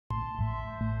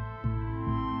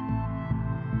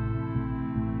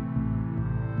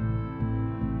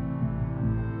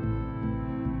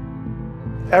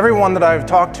Everyone that I've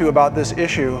talked to about this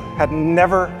issue had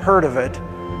never heard of it,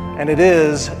 and it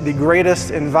is the greatest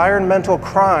environmental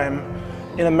crime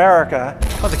in America.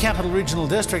 Well, the Capital Regional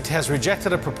District has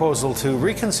rejected a proposal to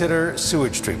reconsider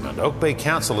sewage treatment. Oak Bay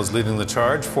Council is leading the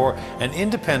charge for an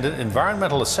independent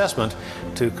environmental assessment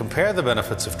to compare the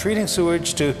benefits of treating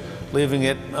sewage to leaving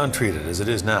it untreated as it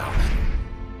is now.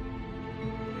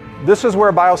 This is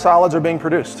where biosolids are being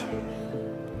produced.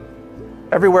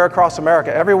 Everywhere across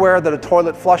America, everywhere that a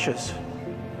toilet flushes,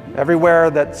 everywhere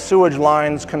that sewage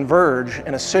lines converge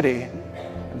in a city,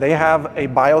 they have a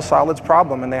biosolids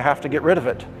problem and they have to get rid of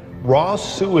it. Raw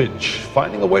sewage,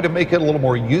 finding a way to make it a little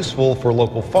more useful for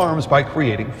local farms by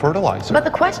creating fertilizer. But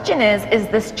the question is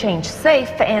this change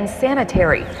safe and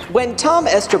sanitary? When Tom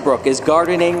Esterbrook is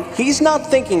gardening, he's not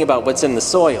thinking about what's in the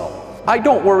soil. I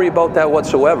don't worry about that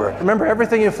whatsoever. Remember,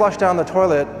 everything you flush down the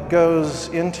toilet goes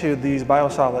into these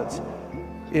biosolids.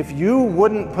 If you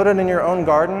wouldn't put it in your own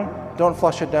garden, don't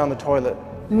flush it down the toilet.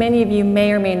 Many of you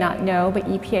may or may not know, but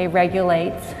EPA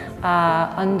regulates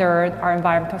under our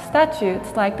environmental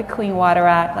statutes like the Clean Water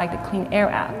Act, like the Clean Air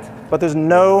Act. But there's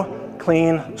no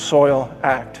Clean Soil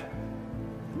Act,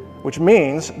 which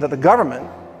means that the government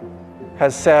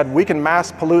has said we can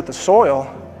mass pollute the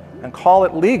soil and call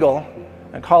it legal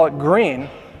and call it green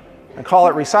and call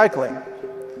it recycling.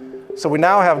 So we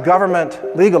now have government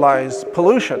legalized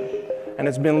pollution, and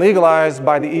it's been legalized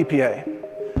by the EPA,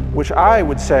 which I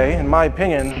would say, in my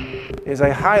opinion, is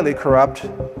a highly corrupt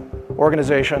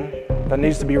organization that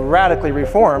needs to be radically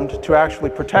reformed to actually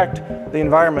protect the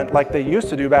environment like they used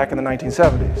to do back in the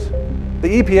 1970s.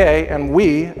 The EPA and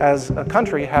we as a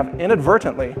country have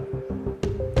inadvertently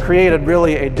created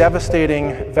really a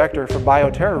devastating vector for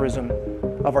bioterrorism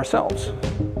of ourselves.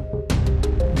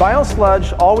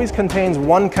 Biosludge always contains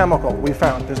one chemical we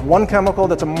found. There's one chemical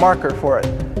that's a marker for it.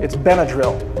 It's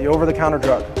Benadryl, the over-the-counter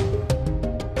drug.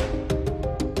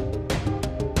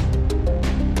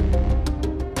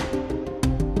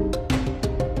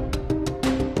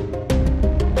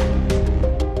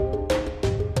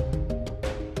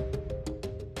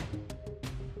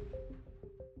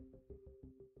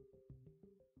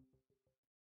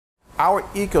 Our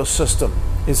ecosystem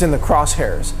is in the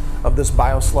crosshairs of this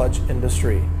biosludge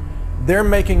industry. They're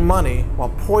making money while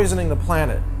poisoning the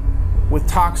planet with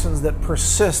toxins that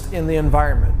persist in the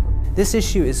environment. This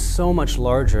issue is so much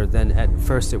larger than at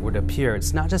first it would appear.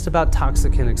 It's not just about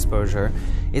toxicant exposure,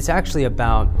 it's actually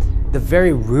about the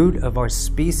very root of our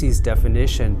species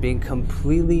definition being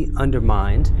completely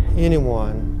undermined.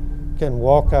 Anyone can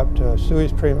walk up to a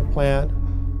sewage treatment plant,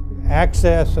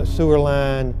 access a sewer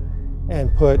line,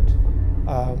 and put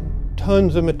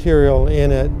tons of material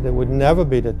in it that would never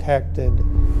be detected.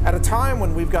 At a time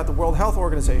when we've got the World Health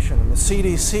Organization and the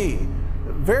CDC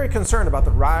very concerned about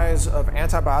the rise of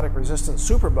antibiotic-resistant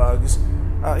superbugs,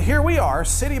 here we are,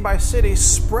 city by city,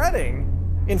 spreading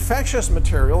infectious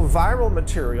material, viral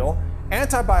material,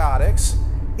 antibiotics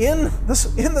in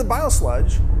the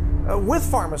biosludge with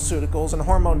pharmaceuticals and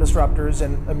hormone disruptors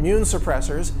and immune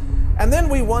suppressors. And then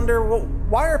we wonder, well,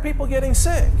 why are people getting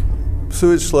sick?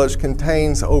 Sewage sludge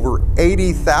contains over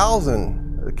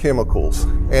 80,000 chemicals,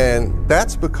 and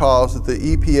that's because the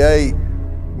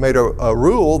EPA made a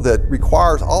rule that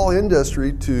requires all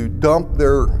industry to dump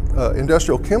their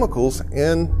industrial chemicals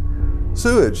in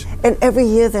sewage. And every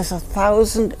year there's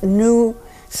 1,000 new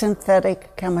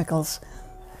synthetic chemicals.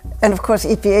 And of course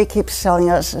EPA keeps telling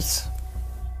us it's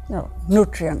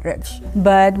nutrient rich.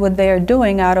 But what they are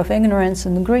doing out of ignorance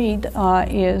and greed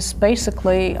is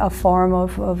basically a form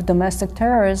of domestic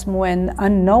terrorism when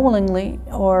unknowingly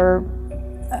or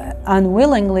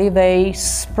unwillingly they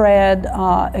spread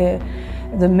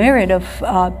the myriad of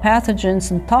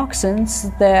pathogens and toxins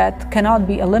that cannot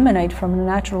be eliminated from the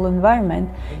natural environment.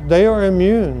 They are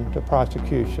immune to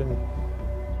prosecution,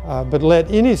 but let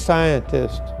any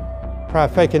scientist try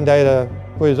faking data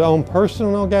for his own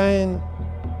personal gain,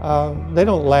 they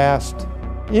don't last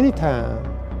any time.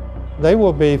 They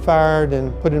will be fired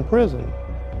and put in prison.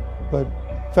 But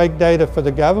fake data for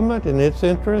the government in its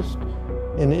interest,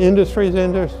 in the industry's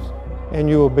interest, and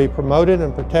you will be promoted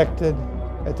and protected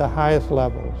at the highest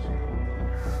levels.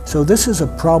 So this is a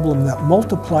problem that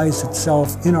multiplies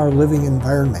itself in our living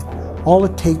environment. All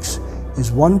it takes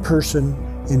is one person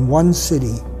in one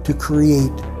city to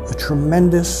create a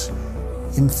tremendous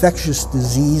infectious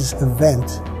disease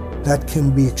event that can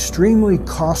be extremely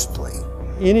costly.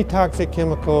 Any toxic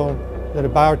chemical that a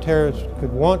bioterrorist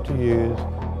could want to use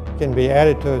can be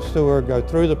added to a sewer, go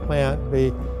through the plant,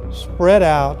 be spread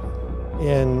out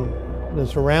in the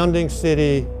surrounding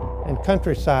city and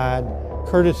countryside,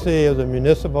 courtesy of the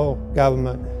municipal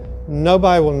government.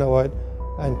 Nobody will know it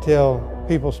until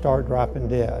people start dropping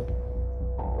dead.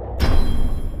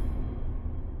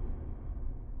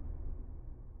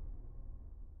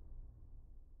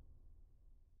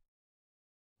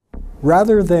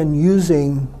 Rather than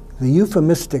using the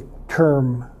euphemistic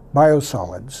term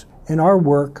biosolids, in our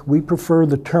work we prefer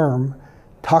the term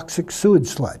toxic sewage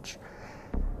sludge.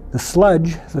 The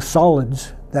sludge, the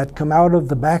solids that come out of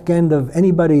the back end of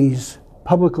anybody's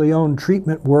publicly owned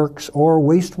treatment works or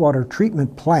wastewater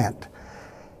treatment plant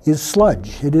is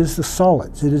sludge. It is the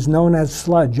solids. It is known as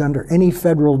sludge under any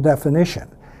federal definition.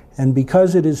 And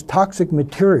because it is toxic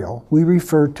material, we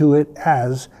refer to it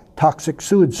as toxic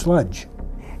sewage sludge.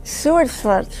 Sewage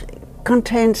sludge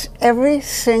contains every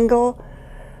single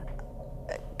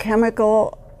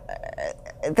chemical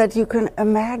that you can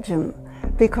imagine,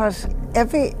 because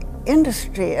every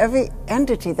industry, every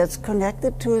entity that's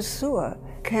connected to a sewer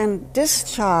can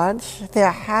discharge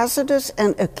their hazardous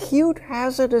and acute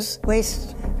hazardous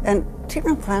waste, and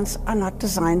treatment plants are not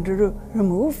designed to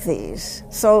remove these.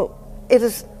 So it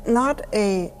is not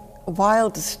a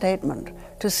wild statement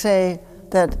to say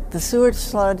that the sewage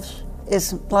sludge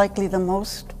is likely the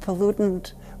most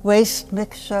pollutant waste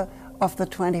mixture of the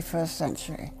 21st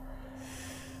century.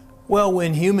 Well,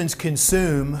 when humans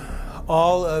consume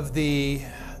all of the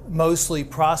mostly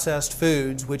processed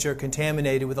foods, which are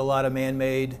contaminated with a lot of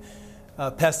man-made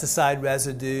pesticide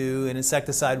residue and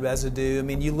insecticide residue. I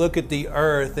mean, you look at the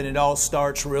earth and it all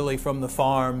starts really from the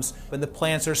farms, and the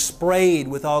plants are sprayed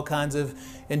with all kinds of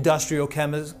industrial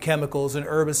chemicals and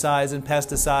herbicides and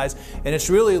pesticides, and it's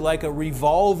really like a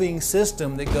revolving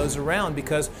system that goes around,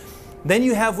 because then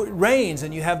you have rains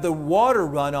and you have the water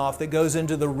runoff that goes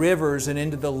into the rivers and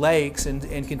into the lakes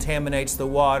and contaminates the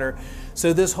water.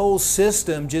 So this whole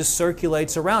system just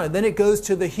circulates around, and then it goes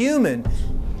to the human.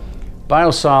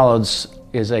 Biosolids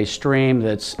is a stream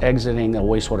that's exiting a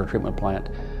wastewater treatment plant.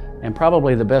 And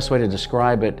probably the best way to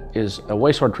describe it is a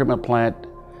wastewater treatment plant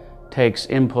takes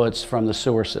inputs from the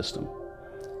sewer system,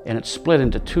 and it's split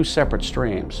into two separate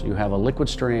streams. You have a liquid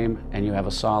stream and you have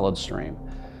a solid stream.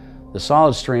 The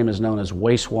solid stream is known as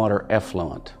wastewater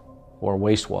effluent, or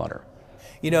wastewater.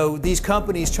 You know, these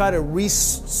companies try to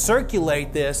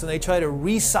recirculate this, and they try to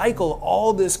recycle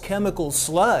all this chemical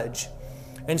sludge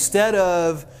instead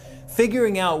of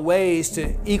figuring out ways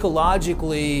to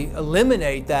ecologically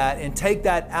eliminate that and take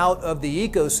that out of the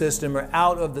ecosystem or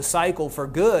out of the cycle for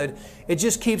good. It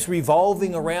just keeps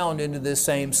revolving around into this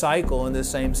same cycle and this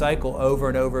same cycle over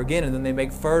and over again, and then they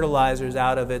make fertilizers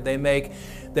out of it.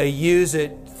 They use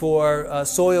it for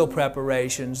soil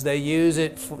preparations. They use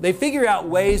it they figure out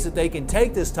ways that they can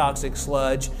take this toxic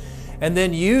sludge and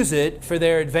then use it for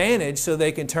their advantage, so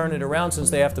they can turn it around, since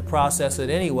they have to process it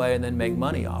anyway and then make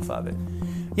money off of it.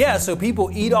 Yeah, so people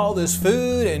eat all this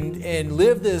food and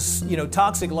live this, you know,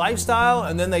 toxic lifestyle,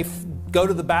 and then they go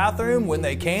to the bathroom when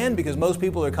they can, because most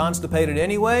people are constipated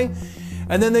anyway,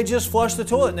 and then they just flush the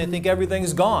toilet and they think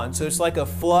everything's gone. So it's like a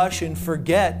flush and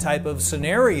forget type of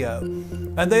scenario.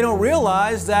 And they don't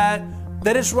realize that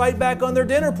it's right back on their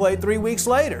dinner plate 3 weeks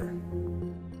later.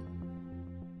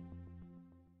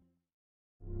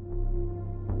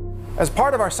 As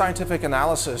part of our scientific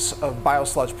analysis of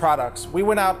biosludge products, we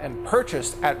went out and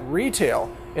purchased at retail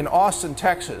in Austin,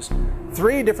 Texas,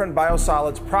 3 different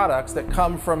biosolids products that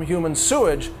come from human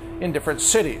sewage in different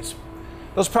cities.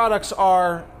 Those products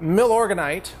are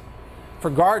Milorganite for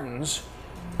gardens,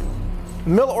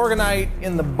 Milorganite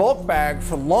in the bulk bag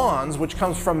for lawns, which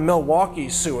comes from Milwaukee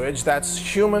sewage. That's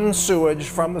human sewage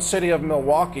from the city of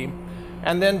Milwaukee.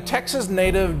 And then Texas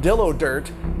native Dillo Dirt,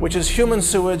 which is human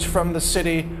sewage from the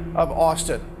city of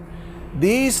Austin.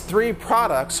 These 3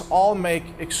 products all make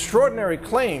extraordinary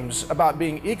claims about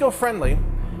being eco-friendly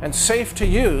and safe to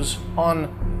use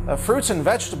on fruits and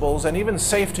vegetables, and even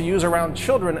safe to use around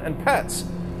children and pets.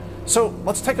 So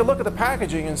let's take a look at the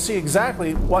packaging and see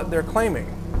exactly what they're claiming.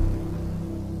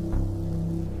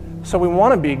 So we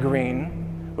want to be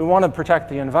green, we want to protect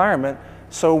the environment,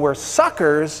 so we're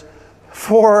suckers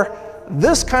for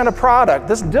this kind of product,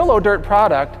 this Dillo Dirt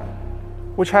product,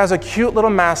 which has a cute little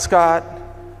mascot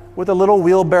with a little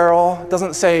wheelbarrow.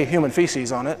 Doesn't say human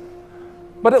feces on it.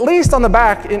 But at least on the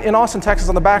back, in Austin, Texas,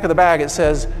 on the back of the bag, it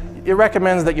says it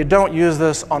recommends that you don't use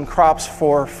this on crops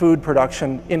for food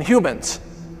production in humans.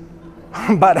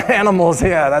 But animals,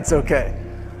 yeah, that's okay.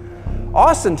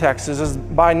 Austin, Texas is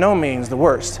by no means the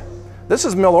worst. This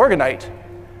is Milorganite.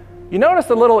 You notice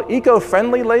the little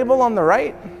eco-friendly label on the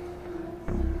right?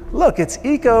 Look, it's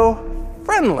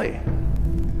eco-friendly.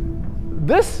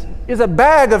 This is a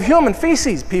bag of human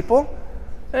feces, people,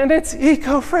 and it's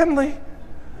eco-friendly.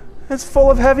 It's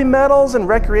full of heavy metals and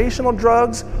recreational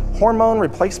drugs, hormone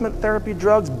replacement therapy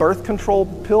drugs, birth control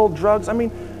pill drugs. I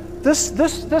mean,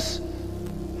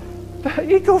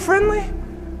 eco-friendly?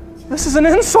 This is an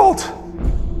insult.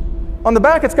 On the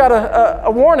back, it's got a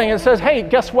warning. It says, hey,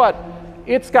 guess what?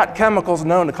 It's got chemicals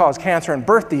known to cause cancer and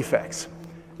birth defects.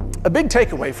 A big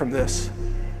takeaway from this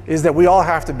is that we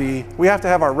have to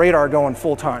have our radar going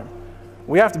full time.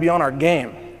 We have to be on our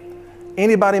game.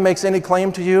 Anybody makes any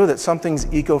claim to you that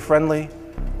something's eco-friendly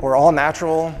or all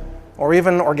natural or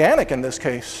even organic in this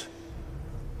case,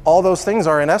 all those things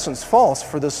are in essence false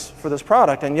for this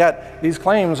product, and yet these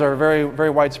claims are very, very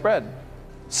widespread.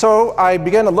 So I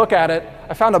began to look at it.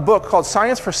 I found a book called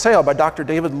Science for Sale by Dr.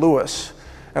 David Lewis,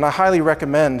 and I highly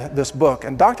recommend this book.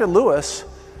 And Dr. Lewis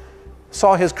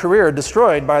saw his career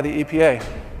destroyed by the EPA.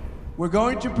 We're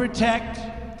going to protect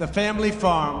the family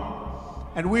farm,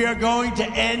 and we are going to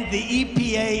end the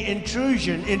EPA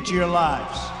intrusion into your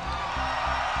lives.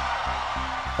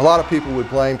 A lot of people would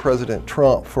blame President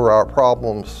Trump for our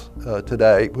problems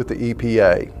today with the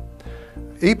EPA.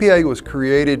 EPA was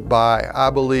created by, I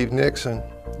believe, Nixon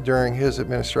during his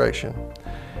administration.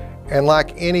 And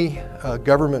like any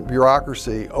government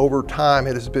bureaucracy, over time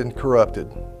it has been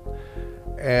corrupted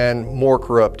and more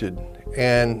corrupted.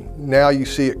 And now you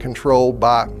see it controlled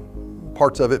by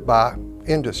parts of it by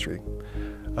industry.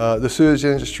 The sewage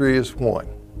industry is one.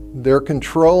 They're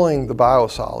controlling the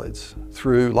biosolids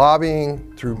through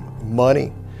lobbying, through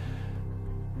money.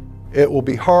 It will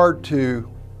be hard to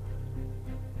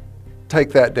take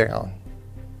that down.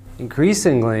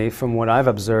 Increasingly, from what I've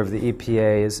observed, the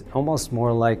EPA is almost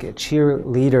more like a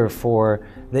cheerleader for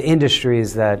the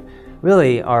industries that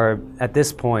really are, at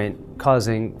this point,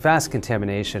 causing vast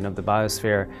contamination of the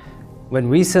biosphere. When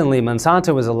recently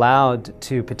Monsanto was allowed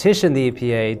to petition the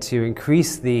EPA to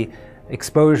increase the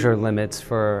exposure limits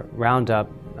for Roundup,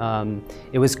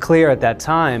 it was clear at that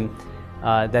time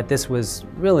that this was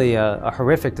really a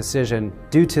horrific decision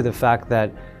due to the fact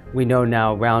that we know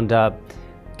now Roundup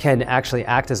can actually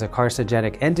act as a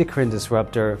carcinogenic endocrine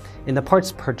disruptor in the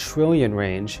parts per trillion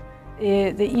range.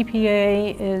 The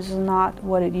EPA is not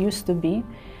what it used to be.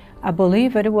 I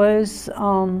believe it was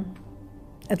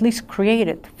at least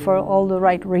created for all the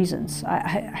right reasons.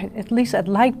 At least I'd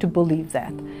like to believe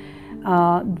that.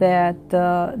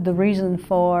 The reason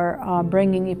for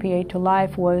bringing EPA to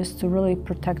life was to really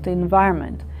protect the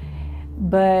environment.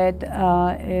 But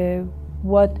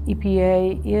what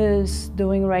EPA is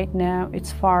doing right now,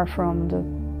 it's far from the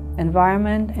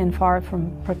environment and far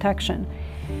from protection.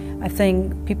 I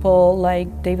think people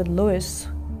like David Lewis,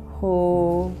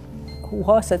 who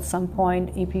was at some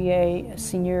point EPA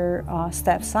senior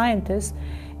staff scientist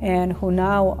and who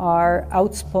now are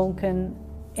outspoken,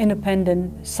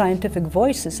 independent scientific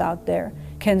voices out there,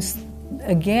 can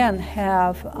again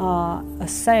have a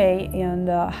say in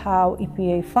how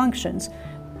EPA functions.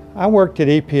 I worked at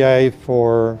EPA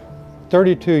for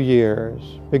 32 years.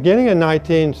 Beginning in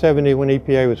 1970 when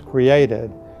EPA was created,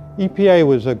 EPA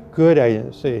was a good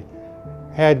agency,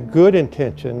 had good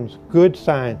intentions, good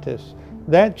scientists.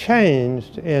 That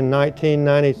changed in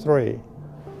 1993.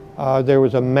 There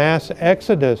was a mass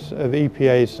exodus of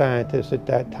EPA scientists at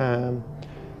that time.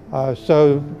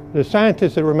 So the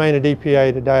scientists that remain at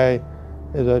EPA today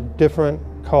is a different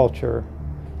culture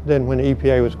than when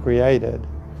EPA was created.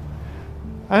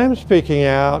 I am speaking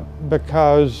out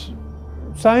because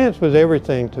science was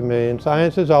everything to me, and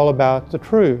science is all about the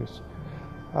truth.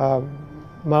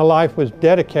 My life was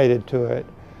dedicated to it.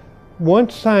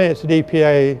 Once science at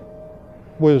EPA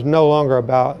was no longer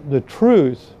about the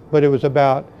truth, but it was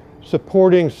about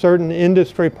supporting certain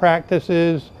industry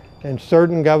practices and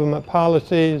certain government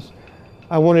policies,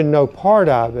 I wanted no part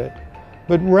of it.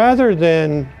 But rather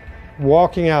than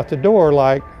walking out the door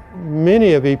like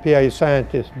many of EPA's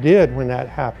scientists did when that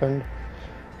happened,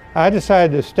 I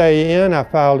decided to stay in. I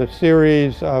filed a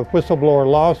series of whistleblower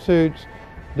lawsuits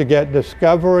to get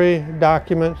discovery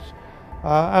documents.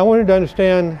 I wanted to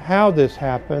understand how this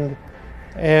happened,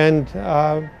 and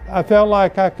I felt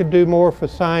like I could do more for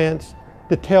science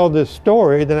to tell this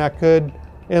story than I could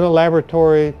in a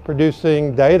laboratory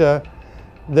producing data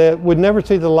that would never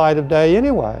see the light of day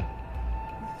anyway.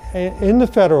 In the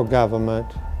federal government,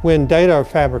 when data are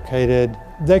fabricated,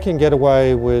 they can get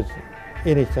away with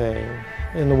anything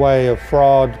in the way of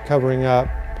fraud, covering up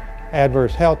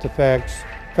adverse health effects,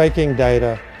 faking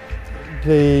data.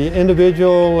 The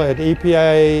individual at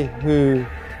EPA who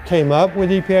came up with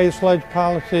EPA sludge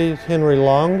policies, Henry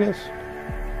Longest,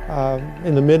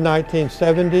 in the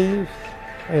mid-1970s,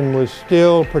 and was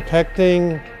still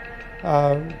protecting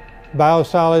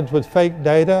biosolids with fake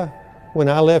data when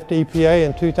I left EPA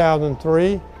in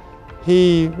 2003.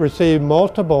 He received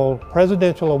multiple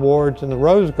presidential awards in the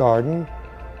Rose Garden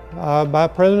by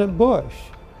President Bush,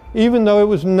 even though it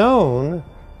was known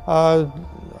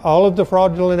all of the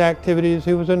fraudulent activities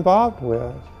he was involved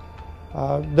with.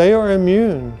 They are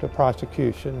immune to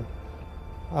prosecution.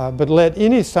 But let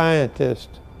any scientist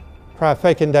try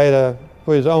faking data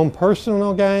for his own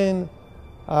personal gain,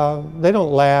 they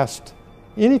don't last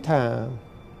any time.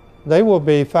 They will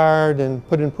be fired and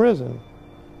put in prison.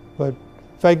 But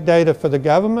fake data for the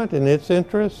government in its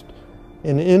interest,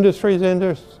 in the industry's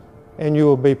interest, and you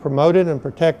will be promoted and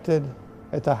protected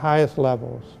at the highest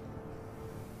levels.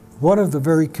 One of the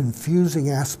very confusing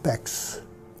aspects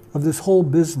of this whole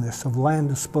business of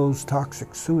land-disposed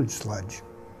toxic sewage sludge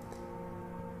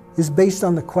is based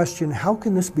on the question, how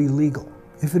can this be legal?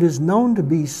 If it is known to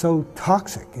be so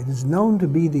toxic, it is known to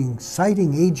be the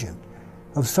inciting agent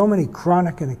of so many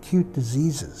chronic and acute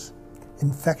diseases,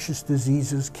 infectious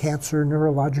diseases, cancer,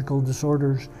 neurological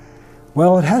disorders.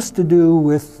 Well, it has to do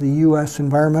with the U.S.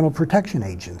 Environmental Protection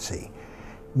Agency.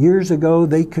 Years ago,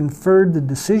 they conferred the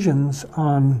decisions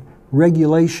on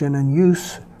regulation and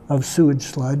use of sewage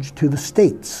sludge to the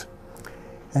states.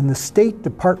 And the state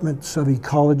departments of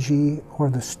ecology or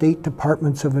the state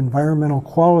departments of environmental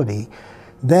quality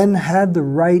then had the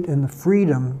right and the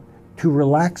freedom to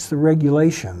relax the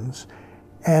regulations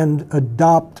and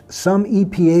adopt some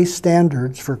EPA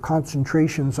standards for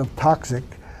concentrations of toxic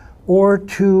or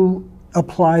to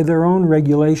apply their own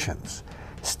regulations.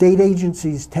 State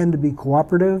agencies tend to be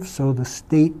cooperative, so the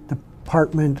State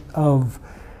Department of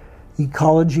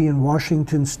Ecology in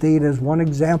Washington State, as one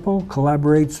example,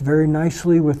 collaborates very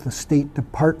nicely with the State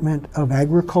Department of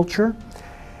Agriculture.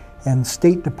 And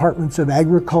state departments of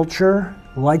agriculture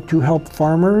like to help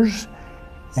farmers,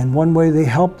 and one way they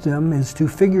help them is to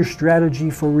figure strategy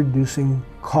for reducing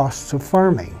costs of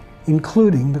farming,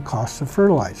 including the costs of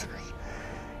fertilizers.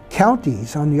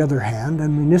 Counties, on the other hand,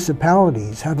 and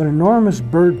municipalities have an enormous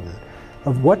burden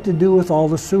of what to do with all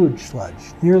the sewage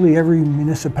sludge. Nearly every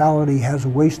municipality has a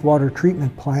wastewater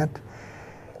treatment plant.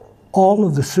 All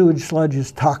of the sewage sludge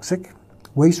is toxic.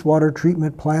 Wastewater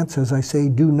treatment plants, as I say,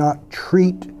 do not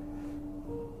treat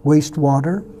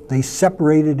wastewater. They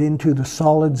separate it into the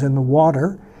solids and the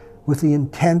water with the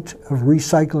intent of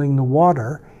recycling the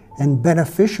water and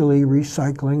beneficially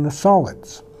recycling the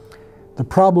solids. The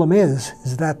problem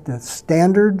is that the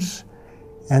standards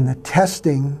and the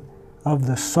testing of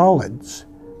the solids,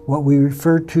 what we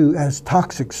refer to as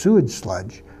toxic sewage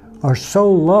sludge, are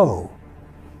so low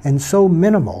and so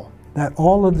minimal that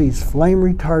all of these flame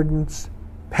retardants,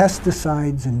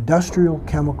 pesticides, industrial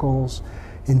chemicals,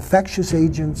 infectious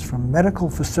agents from medical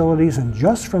facilities and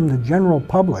just from the general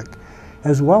public,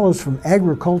 as well as from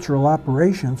agricultural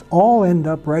operations, all end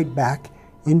up right back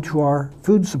into our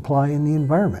food supply and the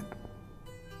environment.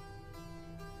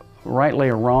 Rightly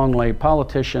or wrongly,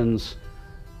 politicians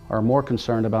are more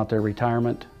concerned about their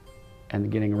retirement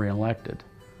and getting reelected.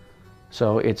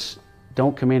 So it's,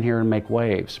 don't come in here and make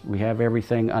waves. We have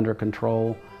everything under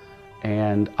control,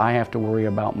 and I have to worry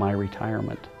about my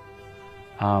retirement.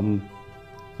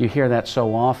 You hear that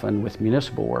so often with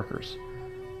municipal workers.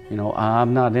 You know,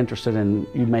 I'm not interested in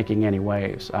you making any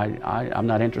waves. I'm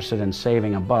not interested in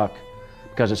saving a buck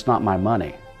because it's not my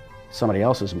money, it's somebody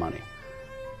else's money.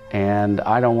 And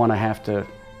I don't want to have to,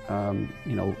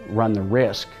 you know, run the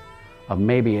risk of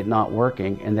maybe it not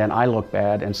working, and then I look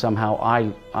bad, and somehow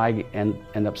I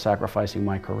end up sacrificing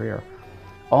my career.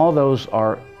 All those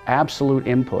are absolute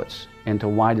inputs into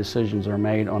why decisions are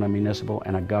made on a municipal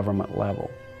and a government level.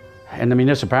 And the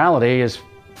municipality has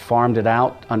farmed it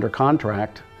out under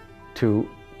contract to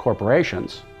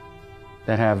corporations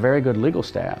that have very good legal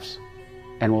staffs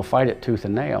and will fight it tooth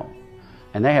and nail.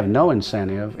 And they have no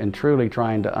incentive in truly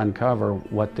trying to uncover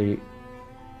what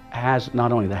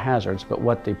not only the hazards, but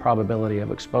what the probability of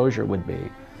exposure would be.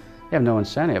 They have no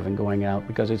incentive in going out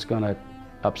because it's going to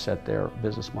upset their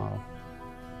business model.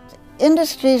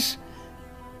 Industries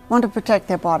want to protect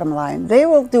their bottom line. They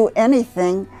will do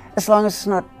anything as long as it's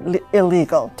not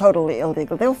illegal, totally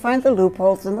illegal. They'll find the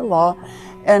loopholes in the law,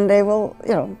 and they will,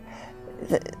 you know.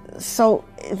 So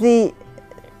the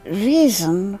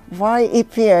reason why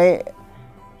EPA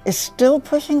is still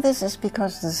pushing this is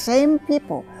because the same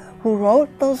people who wrote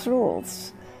those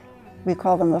rules, we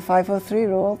call them the 503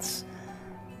 rules,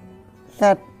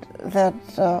 that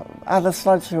are the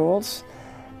sludge rules,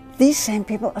 these same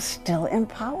people are still in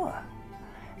power.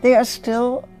 They are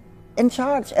still in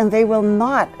charge, and they will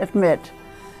not admit,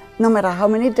 no matter how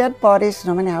many dead bodies,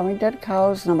 no matter how many dead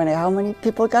cows, no matter how many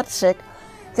people got sick,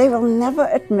 they will never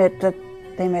admit that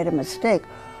they made a mistake,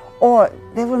 or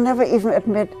they will never even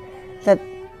admit that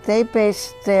they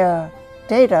based their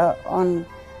data on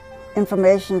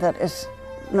information that is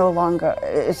no longer,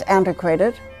 is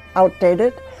antiquated,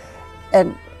 outdated,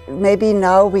 and maybe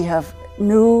now we have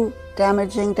new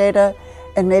damaging data,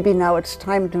 and maybe now it's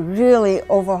time to really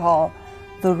overhaul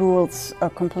the rules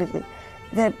completely,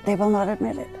 that they will not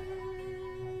admit it.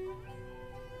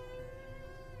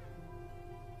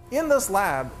 In this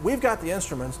lab, we've got the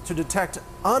instruments to detect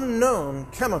unknown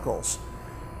chemicals.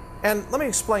 And let me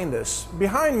explain this.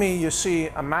 Behind me, you see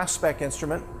a mass spec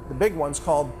instrument. The big one's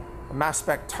called a mass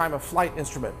spec time of flight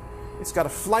instrument. It's got a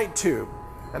flight tube,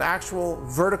 an actual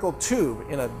vertical tube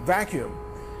in a vacuum.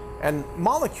 And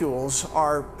molecules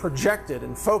are projected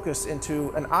and focused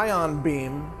into an ion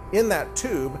beam in that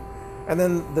tube, and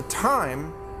then the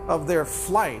time of their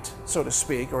flight, so to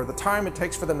speak, or the time it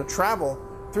takes for them to travel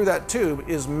through that tube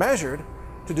is measured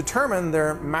to determine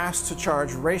their mass to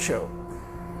charge ratio.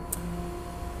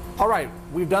 All right,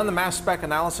 we've done the mass spec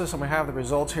analysis and we have the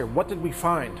results here. What did we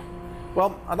find?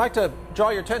 Well, I'd like to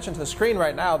draw your attention to the screen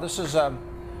right now. This is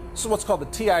what's called the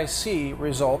TIC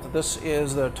result. This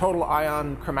is the total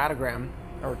ion chromatogram,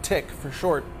 or TIC for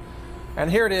short.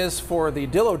 And here it is for the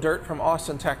Dillo dirt from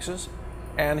Austin, Texas.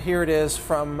 And here it is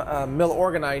from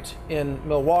Milorganite in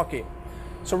Milwaukee.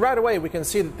 So right away we can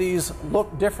see that these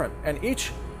look different, and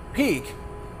each peak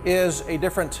is a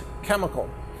different chemical.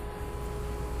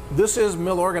 This is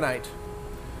Milorganite.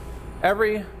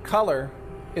 Every color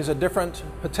is a different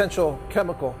potential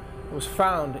chemical that was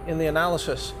found in the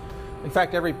analysis. In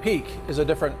fact, every peak is a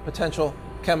different potential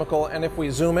chemical, and if we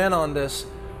zoom in on this,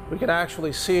 we can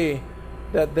actually see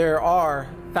that there are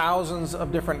thousands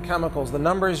of different chemicals. The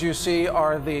numbers you see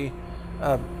are the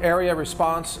area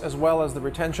response as well as the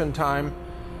retention time.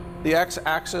 The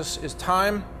x-axis is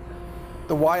time,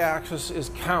 the y-axis is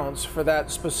counts for that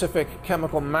specific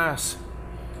chemical mass.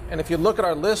 And if you look at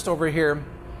our list over here,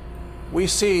 we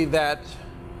see that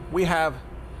we have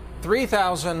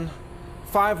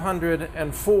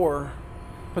 3,504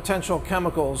 potential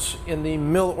chemicals in the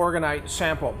Milorganite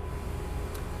sample.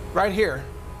 Right here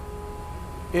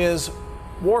is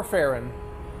warfarin,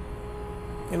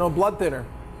 blood thinner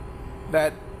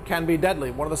that can be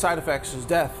deadly. One of the side effects is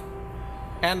death.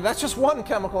 And that's just one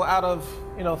chemical out of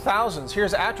thousands.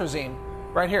 Here's atrazine,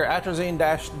 right here,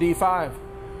 atrazine-D5.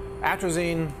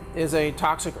 Atrazine is a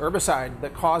toxic herbicide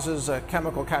that causes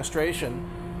chemical castration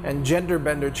and gender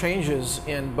bender changes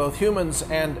in both humans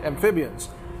and amphibians.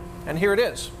 And here it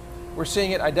is. We're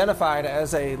seeing it identified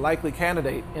as a likely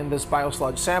candidate in this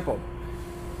biosludge sample.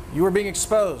 You are being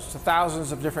exposed to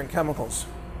thousands of different chemicals,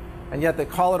 and yet they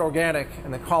call it organic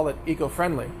and they call it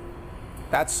eco-friendly.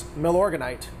 That's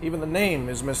Milorganite. Even the name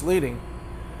is misleading.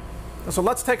 And so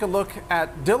let's take a look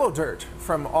at Dillo dirt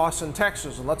from Austin,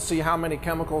 Texas, and let's see how many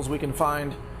chemicals we can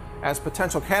find as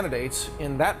potential candidates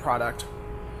in that product.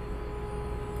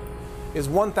 Is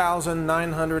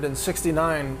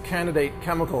 1,969 candidate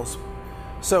chemicals.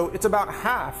 So it's about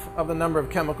half of the number of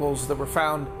chemicals that were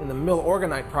found in the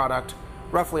Milorganite product,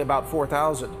 roughly about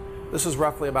 4,000. This is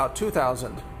roughly about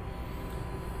 2,000.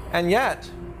 And yet,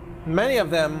 many of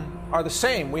them are the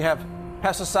same. We have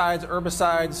pesticides,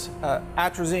 herbicides,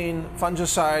 atrazine,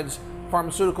 fungicides,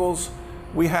 pharmaceuticals.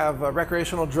 We have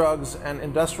recreational drugs and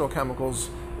industrial chemicals,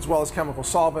 as well as chemical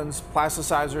solvents,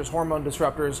 plasticizers, hormone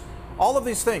disruptors. All of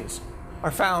these things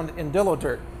are found in Dillo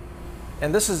dirt.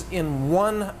 And this is in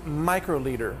 1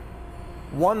 microliter.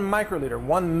 1 microliter,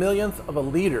 1/1,000,000th of a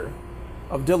liter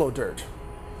of Dillo dirt.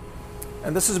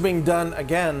 And this is being done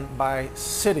again by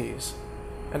cities.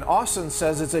 And Austin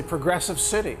says it's a progressive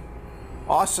city.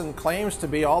 Austin claims to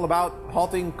be all about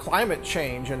halting climate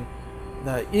change and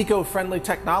the eco-friendly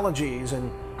technologies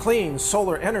and clean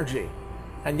solar energy.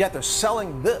 And yet they're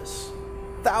selling this,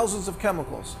 thousands of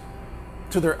chemicals,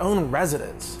 to their own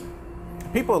residents.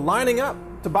 People are lining up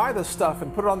to buy this stuff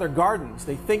and put it on their gardens.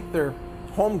 They think they're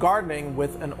home gardening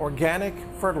with an organic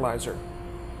fertilizer.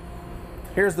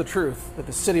 Here's the truth that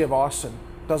the city of Austin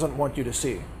doesn't want you to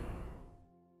see.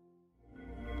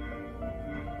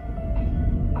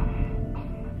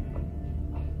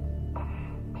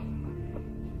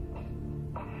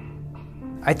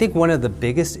 I think one of the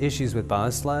biggest issues with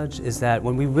biosludge is that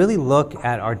when we really look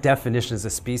at our definition as a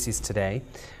species today,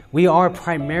 we are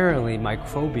primarily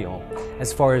microbial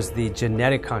as far as the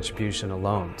genetic contribution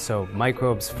alone. So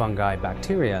microbes, fungi,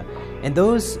 bacteria. And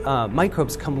those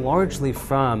microbes come largely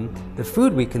from the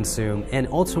food we consume and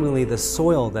ultimately the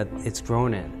soil that it's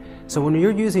grown in. So when you're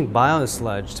using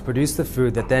biosludge to produce the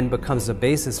food that then becomes the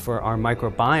basis for our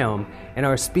microbiome and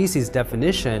our species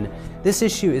definition, this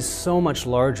issue is so much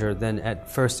larger than at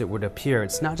first it would appear.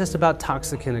 It's not just about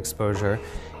toxicant exposure,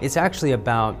 it's actually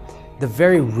about the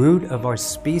very root of our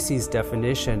species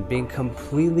definition being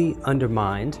completely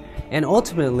undermined, and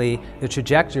ultimately the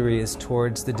trajectory is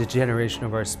towards the degeneration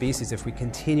of our species if we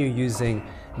continue using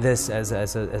this as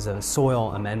a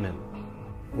soil amendment.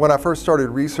 When I first started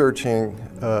researching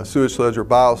sewage sludge or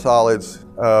biosolids,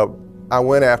 I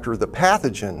went after the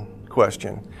pathogen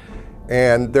question.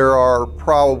 And there are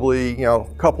probably, a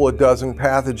couple of dozen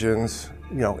pathogens,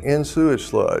 in sewage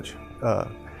sludge.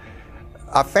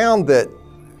 I found that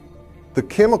the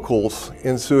chemicals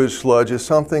in sewage sludge is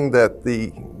something that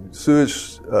the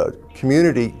sewage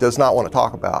community does not want to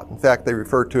talk about. In fact, they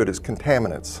refer to it as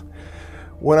contaminants.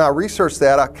 When I researched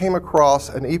that, I came across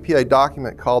an EPA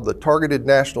document called the Targeted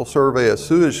National Survey of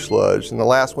Sewage Sludge, and the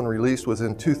last one released was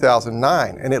in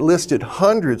 2009, and it listed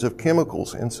hundreds of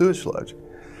chemicals in sewage sludge.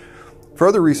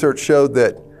 Further research showed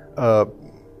that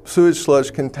sewage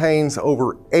sludge contains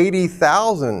over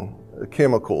 80,000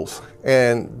 chemicals,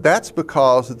 and that's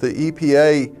because the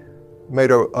EPA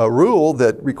made a rule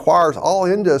that requires all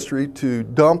industry to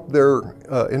dump their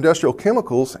industrial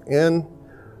chemicals in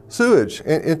sewage,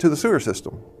 into the sewer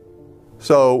system.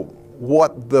 So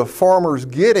what the farmer's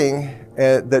getting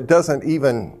that doesn't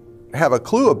even have a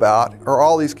clue about are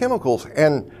all these chemicals,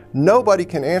 and nobody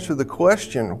can answer the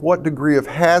question what degree of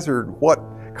hazard, what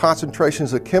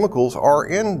concentrations of chemicals are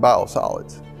in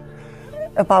biosolids.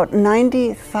 About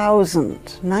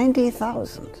 90,000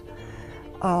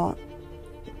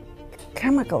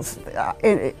 chemicals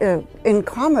in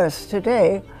commerce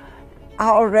today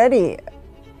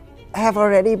have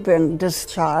already been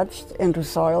discharged into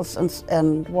soils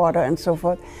and water and so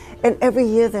forth. And every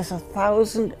year there's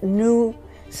 1,000 new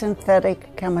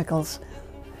synthetic chemicals.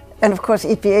 And of course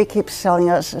EPA keeps telling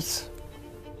us it's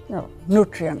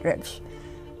nutrient rich.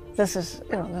 This is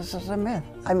a myth.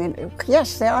 I mean,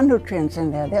 yes, there are nutrients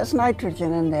in there. There's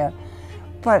nitrogen in there.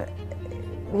 But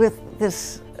with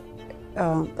this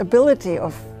ability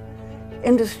of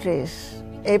industries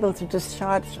able to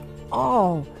discharge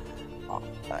all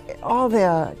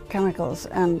their chemicals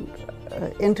and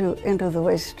into the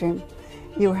waste stream,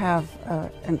 you have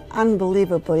an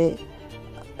unbelievably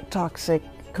toxic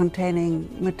containing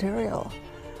material.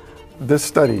 This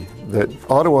study that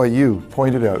Ottawa U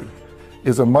pointed out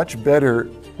is a much better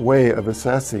way of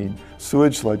assessing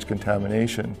sewage sludge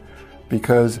contamination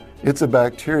because it's a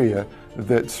bacteria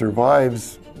that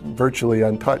survives virtually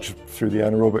untouched through the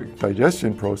anaerobic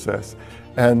digestion process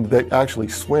and that actually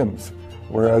swims.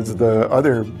 Whereas the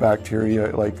other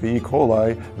bacteria, like the E.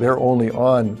 coli, they're only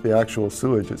on the actual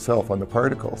sewage itself, on the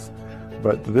particles.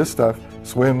 But this stuff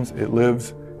swims, it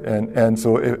lives, and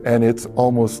it's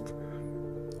almost,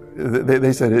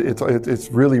 they said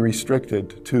it's really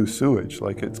restricted to sewage,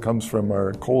 like it comes from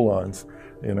our colons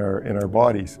in our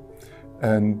bodies.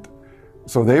 And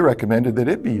so they recommended that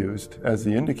it be used as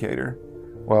the indicator.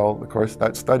 Well, of course,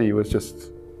 that study was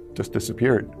just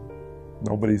disappeared.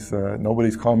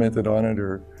 Nobody's commented on it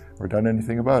or done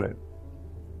anything about it.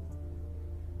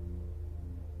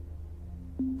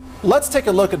 Let's take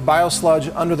a look at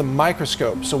biosludge under the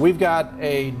microscope. So we've got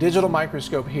a digital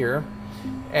microscope here,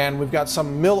 and we've got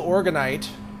some mill organite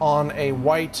on a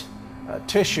white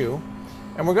tissue,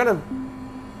 and we're going to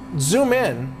zoom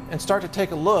in and start to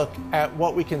take a look at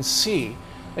what we can see.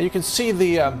 Now you can see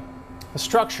the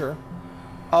structure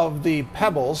of the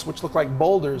pebbles, which look like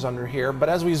boulders under here, but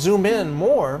as we zoom in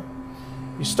more,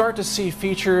 you start to see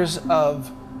features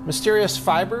of mysterious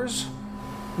fibers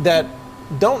that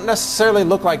don't necessarily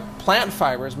look like plant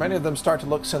fibers. Many of them start to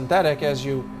look synthetic as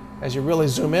you really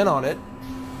zoom in on it,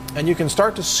 and you can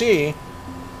start to see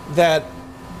that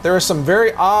there are some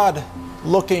very odd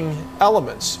looking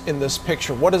elements in this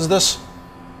picture. What is this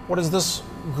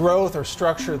growth or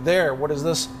structure there? What is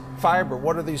this fiber?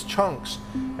 What are these chunks?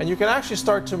 And you can actually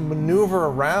start to maneuver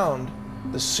around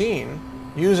the scene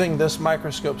using this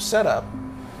microscope setup.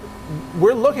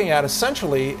 We're looking at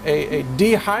essentially a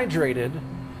dehydrated,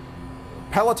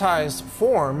 pelletized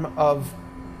form of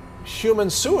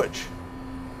human sewage.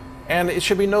 And it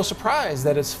should be no surprise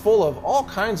that it's full of all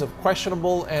kinds of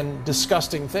questionable and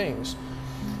disgusting things.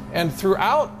 And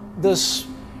throughout this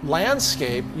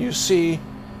landscape, you see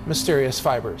mysterious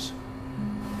fibers.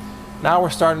 Now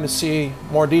we're starting to see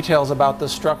more details about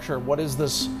this structure. What is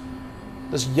this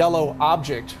yellow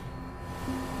object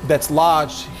that's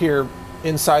lodged here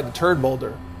inside the turd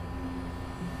boulder?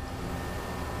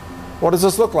 What does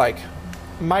this look like?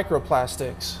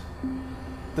 Microplastics.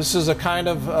 This is a kind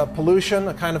of pollution,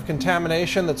 a kind of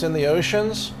contamination that's in the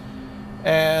oceans,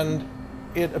 and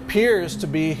it appears to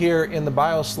be here in the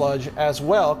biosludge as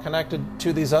well, connected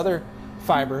to these other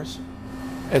fibers.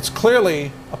 It's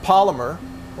clearly a polymer,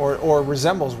 or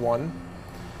resembles one,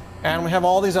 and we have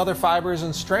all these other fibers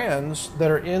and strands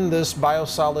that are in this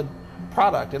biosolid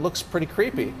product. It looks pretty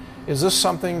creepy. Is this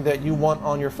something that you want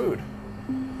on your food?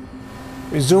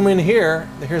 We zoom in here,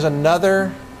 here's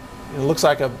another, it looks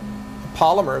like a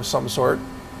polymer of some sort,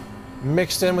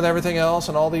 mixed in with everything else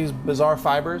and all these bizarre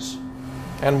fibers.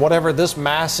 And whatever this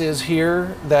mass is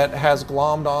here that has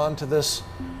glommed on to this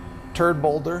turd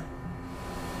boulder,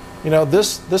 you know,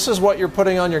 this is what you're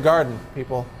putting on your garden,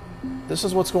 people. This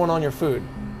is what's going on your food.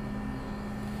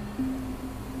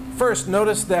 First,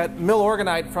 notice that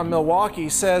Milorganite from Milwaukee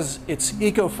says it's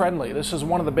eco-friendly. This is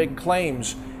one of the big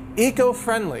claims.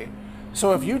 Eco-friendly.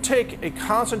 So if you take a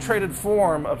concentrated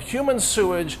form of human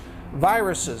sewage,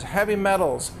 viruses, heavy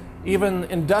metals, even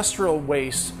industrial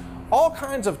waste, all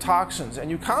kinds of toxins, and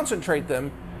you concentrate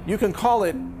them, you can call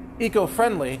it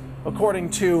eco-friendly according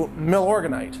to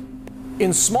Milorganite.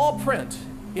 In small print,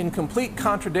 in complete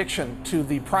contradiction to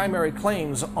the primary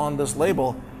claims on this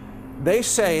label, they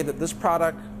say that this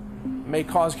product may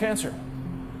cause cancer.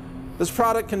 This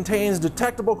product contains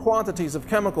detectable quantities of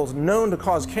chemicals known to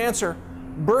cause cancer,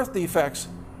 birth defects,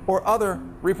 or other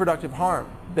reproductive harm,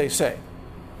 they say.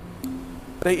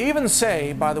 They even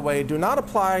say, by the way, do not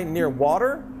apply near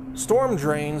water, storm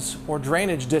drains, or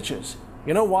drainage ditches.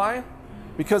 You know why?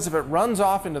 Because if it runs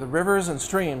off into the rivers and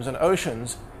streams and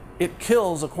oceans, it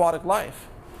kills aquatic life.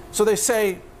 So they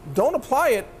say, don't apply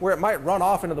it where it might run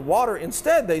off into the water.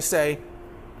 Instead, they say,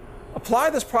 apply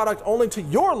this product only to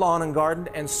your lawn and garden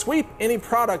and sweep any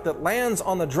product that lands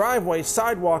on the driveway,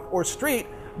 sidewalk, or street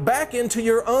back into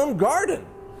your own garden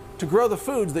to grow the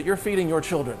foods that you're feeding your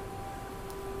children.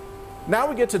 Now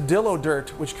we get to Dillo Dirt,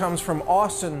 which comes from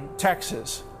Austin,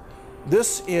 Texas.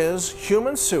 This is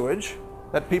human sewage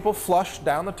that people flush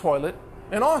down the toilet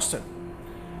in Austin.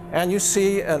 And you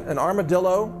see an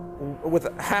armadillo with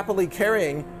happily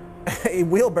carrying a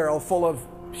wheelbarrow full of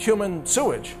human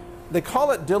sewage. They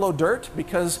call it Dillo Dirt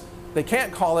because they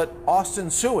can't call it Austin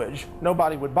sewage.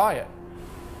 Nobody would buy it.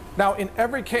 Now, in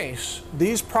every case,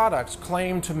 these products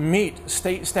claim to meet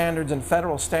state standards and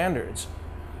federal standards,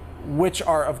 which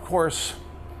are, of course,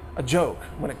 a joke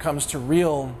when it comes to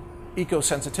real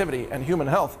eco-sensitivity and human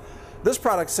health. This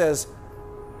product says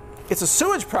it's a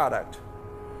sewage product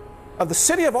of the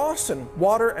City of Austin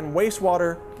water and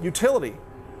wastewater utility,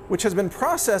 which has been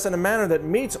processed in a manner that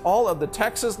meets all of the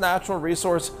Texas Natural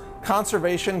Resource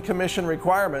Conservation Commission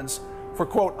requirements for,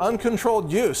 quote,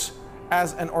 uncontrolled use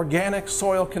as an organic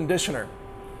soil conditioner.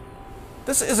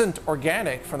 This isn't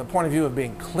organic from the point of view of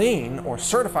being clean or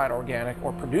certified organic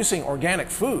or producing organic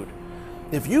food.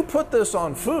 If you put this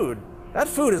on food, that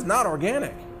food is not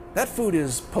organic. That food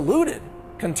is polluted,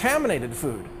 contaminated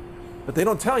food. But they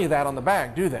don't tell you that on the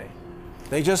bag, do they?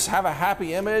 They just have a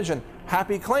happy image and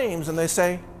happy claims, and they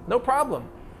say, no problem.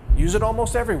 Use it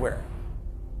almost everywhere.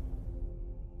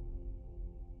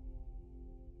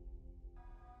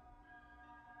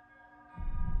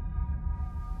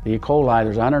 The E. coli,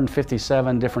 there's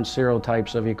 157 different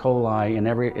serotypes of E. coli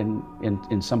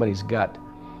in somebody's gut.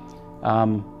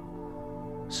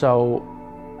 So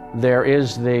there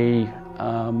is the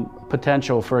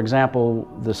potential, for example,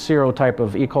 the serotype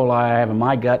of E. coli I have in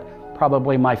my gut,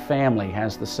 probably my family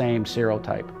has the same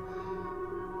serotype.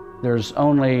 There's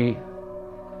only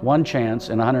one chance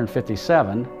in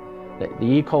 157 that the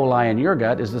E. coli in your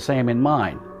gut is the same in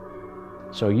mine.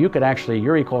 So you could actually,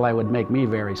 your E. coli would make me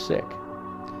very sick.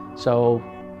 So,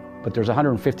 but there's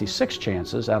 156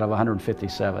 chances out of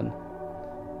 157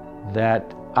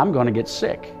 that I'm going to get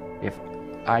sick if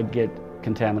I get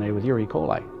contaminated with your E.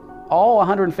 coli. All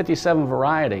 157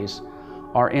 varieties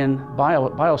are in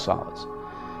biosolids.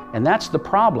 And that's the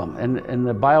problem. In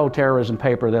the bioterrorism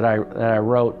paper that I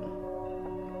wrote,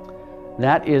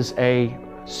 that is a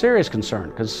serious concern,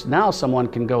 because now someone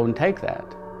can go and take that,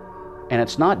 and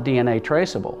it's not DNA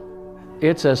traceable.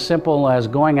 It's as simple as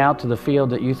going out to the field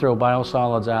that you throw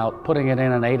biosolids out, putting it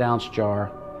in an 8-ounce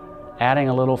jar, adding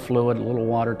a little fluid, a little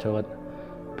water to it,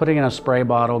 putting it in a spray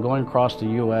bottle, going across the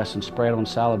U.S. and spray it on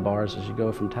salad bars as you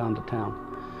go from town to town.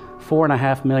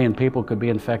 4.5 million people could be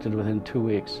infected within 2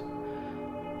 weeks.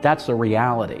 That's the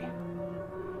reality.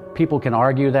 People can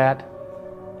argue that,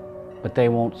 but they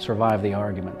won't survive the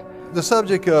argument. The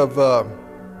subject of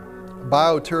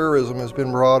bioterrorism has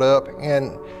been brought up,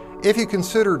 and if you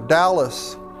consider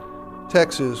Dallas,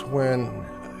 Texas, when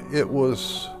it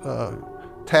was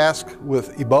tasked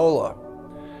with Ebola,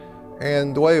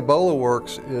 and the way Ebola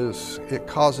works is it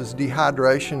causes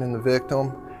dehydration in the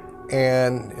victim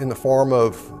and in the form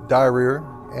of diarrhea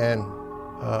and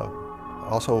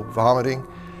also vomiting.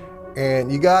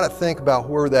 And you got to think about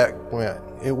where that went.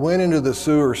 It went into the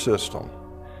sewer system.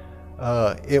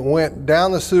 It went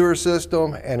down the sewer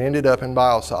system and ended up in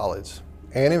biosolids.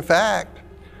 And in fact,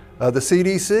 the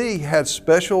CDC had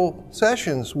special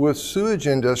sessions with sewage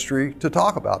industry to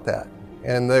talk about that.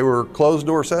 And they were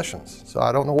closed-door sessions. So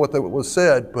I don't know what was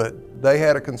said, but they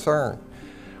had a concern.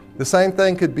 The same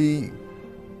thing could be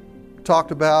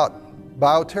talked about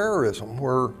bioterrorism,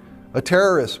 where a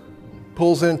terrorist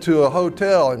pulls into a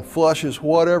hotel and flushes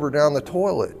whatever down the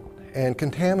toilet and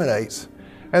contaminates,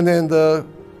 and then the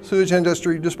sewage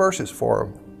industry disperses for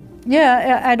them.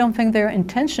 Yeah, I don't think their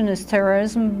intention is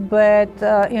terrorism, but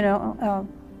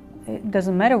it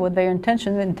doesn't matter what their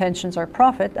intention. The intentions are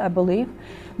profit, I believe.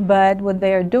 But what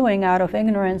they are doing out of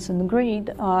ignorance and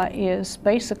greed is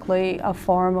basically a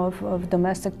form of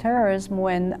domestic terrorism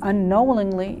when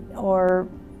unknowingly or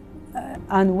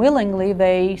unwillingly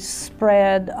they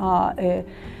spread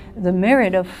the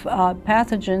myriad of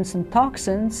pathogens and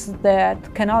toxins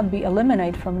that cannot be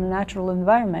eliminated from the natural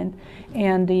environment,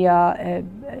 and the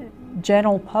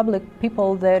general public,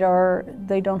 people that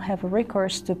they don't have a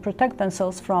recourse to protect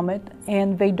themselves from it,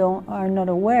 and they are not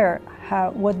aware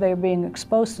what they're being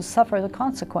exposed to, suffer the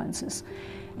consequences.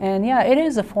 And yeah, it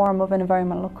is a form of an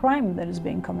environmental crime that is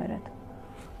being committed.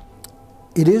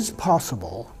 It is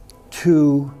possible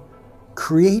to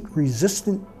create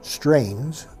resistant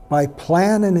strains by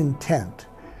plan and intent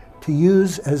to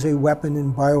use as a weapon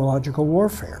in biological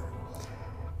warfare.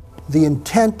 The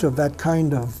intent of that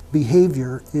kind of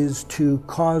behavior is to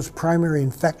cause primary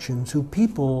infections in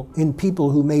people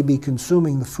who may be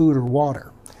consuming the food or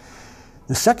water.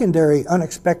 The secondary,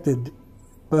 unexpected,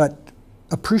 but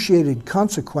appreciated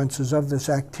consequences of this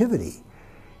activity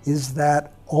is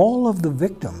that all of the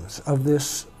victims of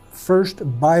this first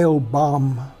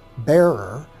biobomb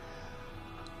bearer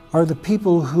are the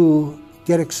people who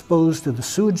get exposed to the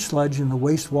sewage sludge and the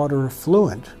wastewater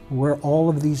effluent where all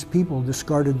of these people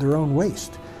discarded their own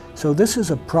waste. So this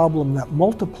is a problem that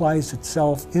multiplies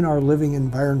itself in our living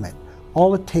environment.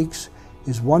 All it takes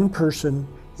is one person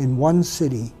in one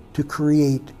city to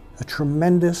create a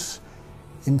tremendous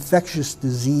infectious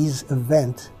disease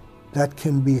event that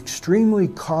can be extremely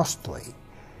costly.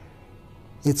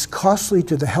 It's costly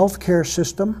to the healthcare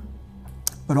system,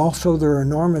 but also there are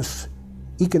enormous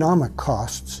economic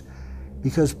costs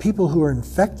because people who are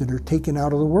infected are taken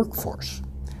out of the workforce.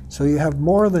 So you have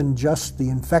more than just the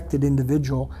infected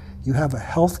individual, you have a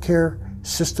healthcare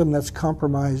system that's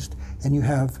compromised, and you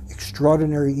have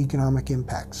extraordinary economic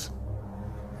impacts.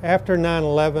 After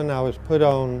 9/11, I was put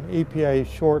on EPA's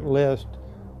short list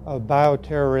of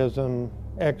bioterrorism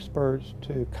experts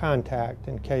to contact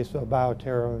in case of a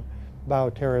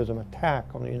bioterrorism attack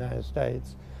on the United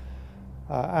States.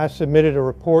 I submitted a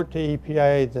report to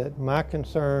EPA that my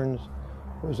concerns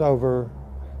was over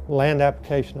land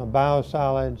application of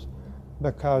biosolids,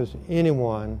 because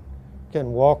anyone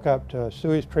can walk up to a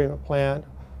sewage treatment plant,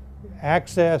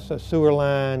 access a sewer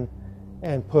line,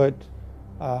 and put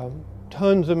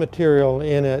tons of material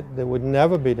in it that would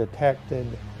never be detected,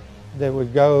 that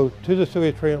would go to the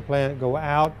sewage treatment plant, go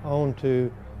out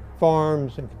onto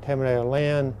farms and contaminate our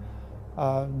land.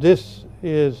 This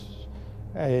is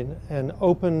an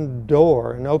open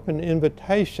door, an open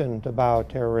invitation to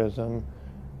bioterrorism.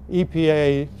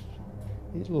 EPA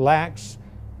lacks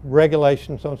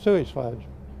regulations on sewage sludge.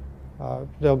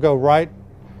 They'll go right,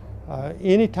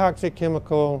 any toxic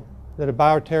chemical that a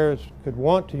bioterrorist could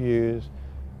want to use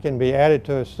can be added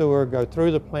to a sewer, go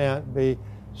through the plant, be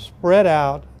spread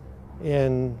out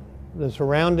in the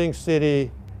surrounding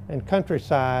city and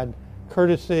countryside,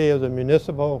 courtesy of the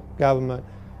municipal government.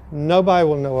 Nobody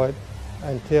will know it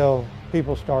until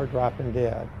people start dropping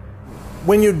dead.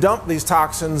 When you dump these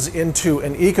toxins into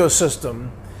an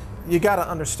ecosystem, you got to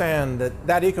understand that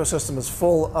that ecosystem is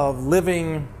full of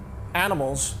living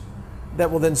animals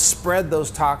that will then spread those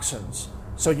toxins.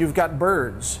 So you've got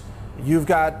birds, you've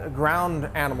got ground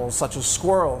animals such as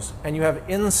squirrels, and you have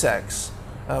insects,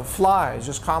 flies,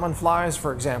 just common flies,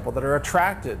 for example, that are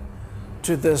attracted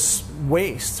to this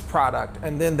waste product,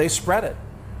 and then they spread it.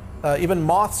 Even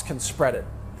moths can spread it.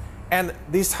 And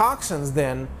these toxins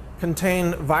then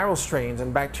contain viral strains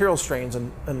and bacterial strains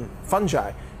and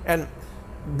fungi. And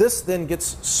this then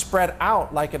gets spread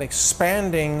out like an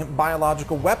expanding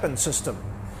biological weapon system.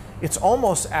 It's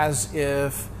almost as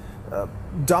if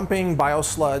dumping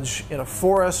biosludge in a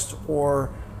forest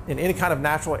or in any kind of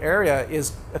natural area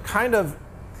is a kind of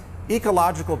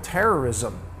ecological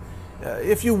terrorism.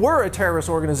 If you were a terrorist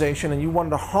organization and you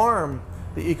wanted to harm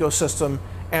the ecosystem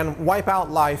and wipe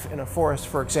out life in a forest,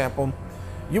 for example,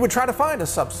 you would try to find a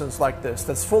substance like this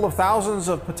that's full of thousands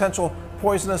of potential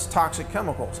poisonous toxic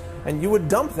chemicals, and you would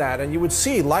dump that and you would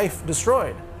see life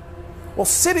destroyed. Well,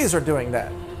 cities are doing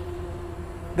that.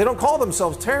 They don't call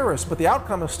themselves terrorists, but the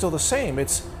outcome is still the same.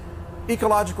 It's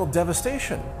ecological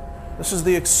devastation. This is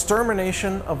the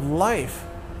extermination of life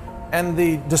and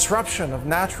the disruption of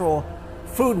natural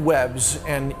food webs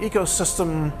and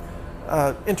ecosystem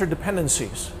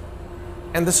interdependencies.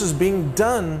 And this is being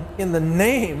done in the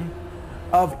name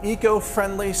of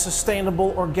eco-friendly,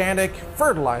 sustainable, organic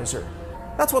fertilizer.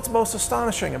 That's what's most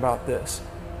astonishing about this.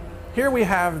 Here we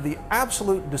have the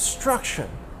absolute destruction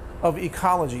of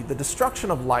ecology, the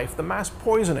destruction of life, the mass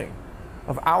poisoning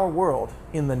of our world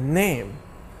in the name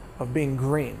of being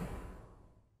green.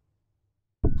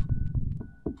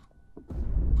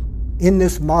 In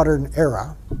this modern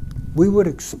era, we would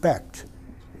expect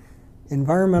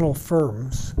environmental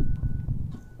firms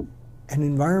and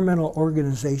environmental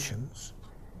organizations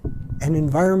and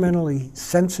environmentally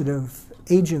sensitive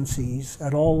agencies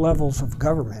at all levels of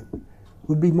government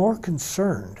would be more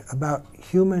concerned about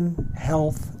human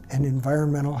health and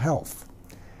environmental health.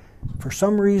 For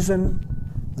some reason,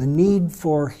 the need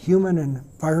for human and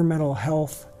environmental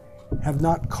health have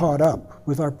not caught up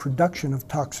with our production of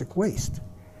toxic waste.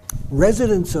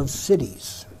 Residents of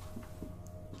cities,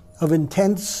 of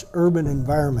intense urban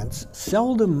environments,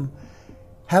 seldom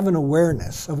have an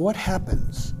awareness of what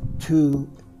happens to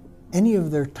any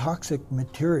of their toxic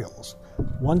materials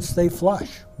once they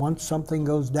flush, once something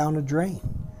goes down a drain.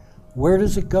 Where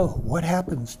does it go? What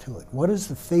happens to it? What is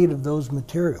the fate of those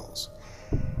materials?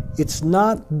 It's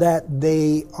not that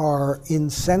they are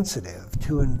insensitive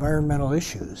to environmental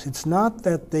issues. It's not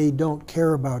that they don't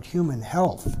care about human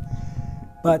health,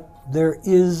 but there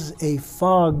is a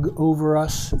fog over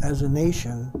us as a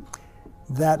nation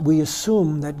that we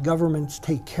assume that governments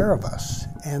take care of us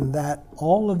and that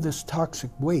all of this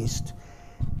toxic waste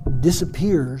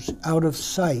disappears out of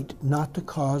sight, not to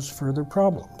cause further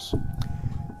problems.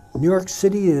 New York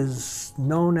City is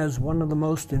known as one of the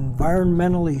most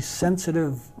environmentally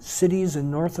sensitive cities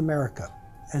in North America,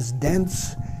 as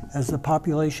dense as the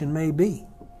population may be.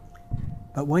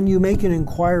 But when you make an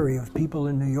inquiry of people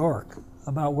in New York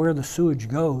about where the sewage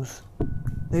goes,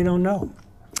 they don't know.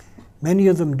 Many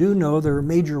of them do know there are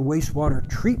major wastewater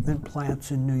treatment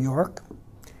plants in New York,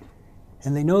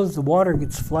 and they know that the water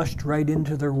gets flushed right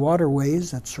into their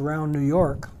waterways that surround New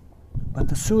York, but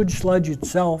the sewage sludge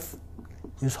itself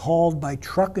is hauled by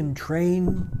truck and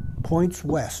train points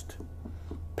west.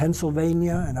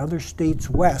 Pennsylvania and other states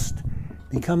west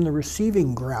become the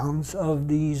receiving grounds of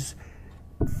these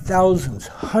thousands,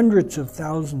 hundreds of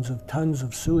thousands of tons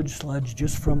of sewage sludge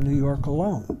just from New York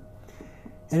alone.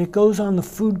 And it goes on the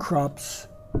food crops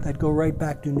that go right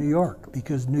back to New York,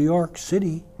 because New York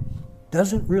City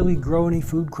doesn't really grow any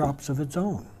food crops of its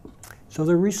own. So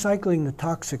they're recycling the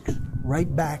toxics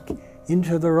right back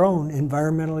into their own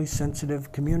environmentally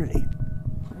sensitive community.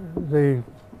 The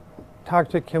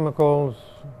toxic chemicals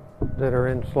that are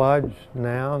in sludge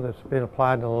now that's been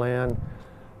applied to land,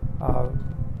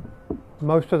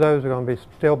 most of those are going to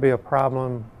still be a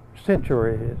problem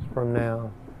centuries from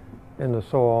now in the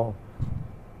soil.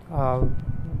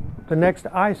 The next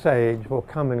ice age will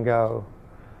come and go,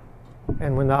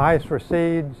 and when the ice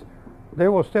recedes,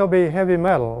 there will still be heavy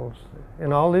metals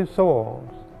in all these soils.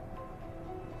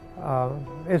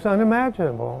 It's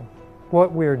unimaginable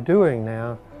what we're doing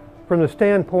now from the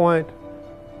standpoint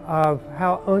of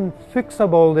how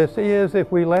unfixable this is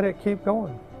if we let it keep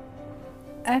going.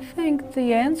 I think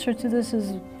the answer to this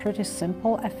is pretty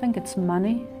simple. I think it's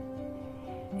money.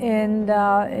 And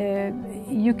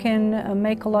you can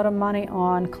make a lot of money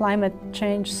on climate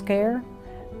change scare,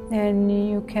 and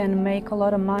you can make a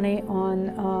lot of money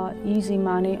on easy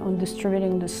money on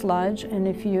distributing the sludge. And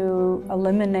if you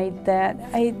eliminate that,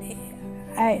 I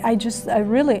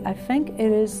think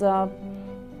it is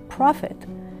profit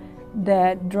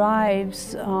that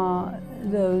drives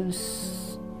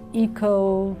those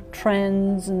eco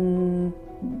trends and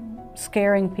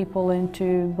scaring people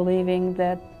into believing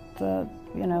that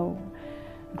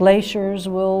glaciers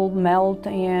will melt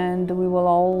and we will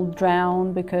all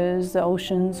drown because the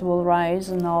oceans will rise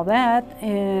and all that,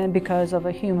 and because of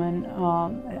a human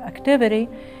activity.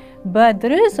 But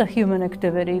there is a human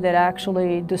activity that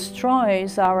actually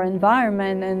destroys our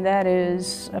environment, and that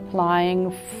is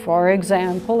applying, for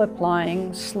example,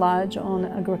 applying sludge on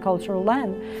agricultural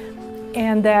land.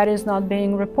 And that is not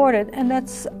being reported. And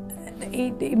that's,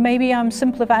 maybe I'm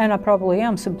simplifying, and I probably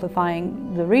am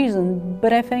simplifying the reason,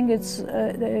 but I think it's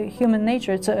human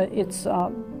nature. It's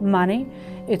money,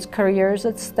 it's careers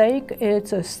at stake,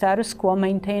 it's a status quo,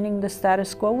 maintaining the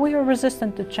status quo. We are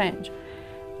resistant to change.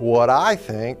 What I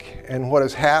think, and what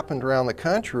has happened around the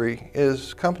country,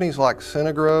 is companies like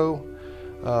Synagro,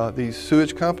 these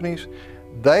sewage companies,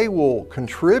 they will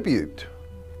contribute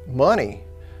money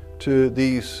to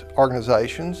these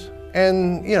organizations,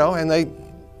 and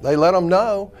they let them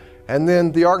know, and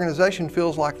then the organization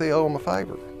feels like they owe them a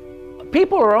favor.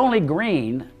 People are only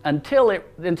green until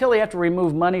they have to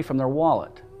remove money from their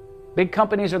wallet. Big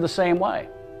companies are the same way.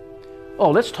 oh,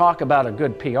 let's talk about a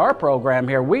good PR program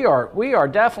here. We are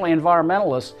definitely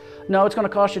environmentalists. No, it's going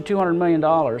to cost you $200 million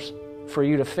for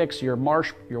you to fix your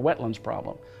wetlands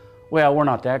problem. Well, we're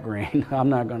not that green. I'm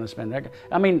not going to spend that.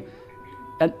 I mean,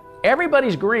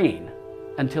 everybody's green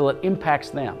until it impacts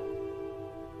them.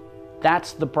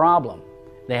 That's the problem.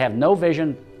 They have no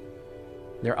vision.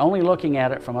 They're only looking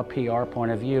at it from a PR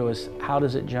point of view as how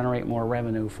does it generate more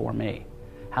revenue for me?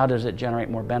 How does it generate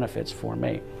more benefits for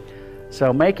me?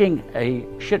 So making a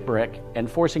shit brick and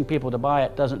forcing people to buy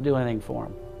it doesn't do anything for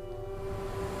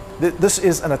them. This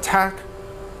is an attack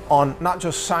on not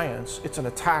just science, it's an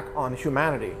attack on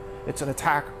humanity. It's an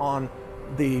attack on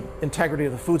the integrity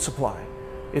of the food supply.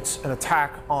 It's an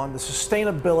attack on the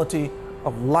sustainability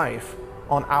of life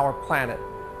on our planet.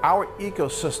 Our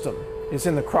ecosystem is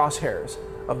in the crosshairs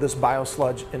of this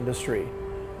biosludge industry.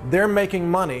 They're making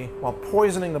money while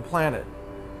poisoning the planet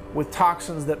with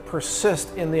toxins that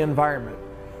persist in the environment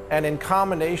and in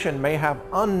combination may have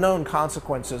unknown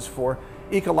consequences for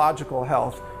ecological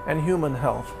health and human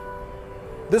health.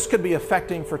 This could be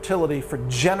affecting fertility for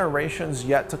generations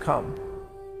yet to come.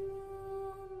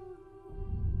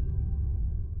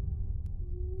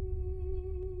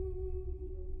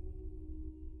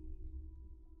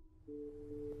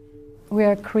 We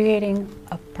are creating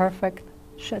a perfect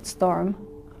shitstorm,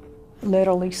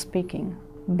 literally speaking,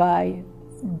 by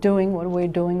doing what we're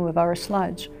doing with our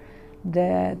sludge.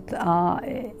 That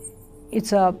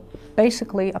it's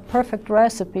basically a perfect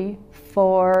recipe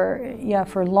for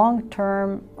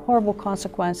long-term horrible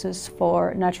consequences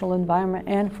for natural environment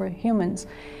and for humans.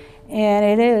 And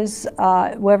it is,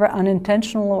 whether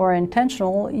unintentional or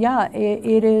intentional,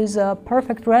 it is a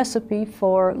perfect recipe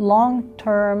for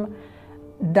long-term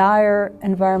dire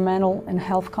environmental and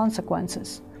health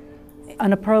consequences.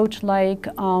 An approach like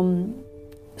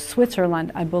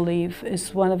Switzerland, I believe,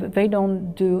 is one of, they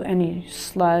don't do any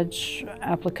sludge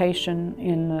application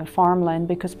in farmland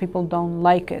because people don't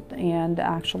like it. And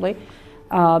actually,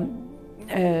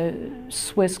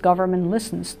 Swiss government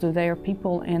listens to their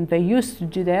people, and they used to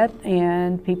do that,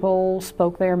 and people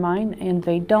spoke their mind, and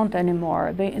they don't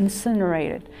anymore. They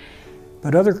incinerate it.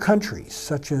 But other countries,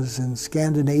 such as in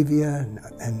Scandinavia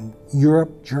and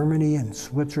Europe, Germany and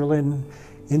Switzerland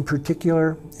in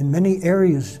particular, in many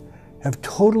areas have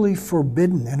totally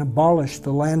forbidden and abolished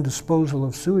the land disposal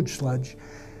of sewage sludge.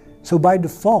 So by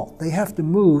default, they have to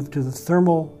move to the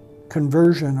thermal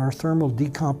conversion or thermal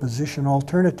decomposition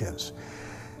alternatives.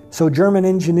 So German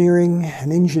engineering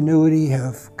and ingenuity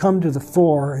have come to the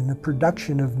fore in the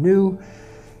production of new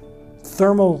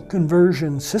thermal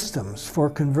conversion systems for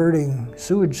converting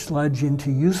sewage sludge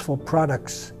into useful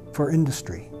products for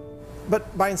industry.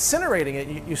 But by incinerating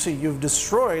it, you see, you've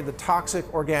destroyed the toxic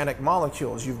organic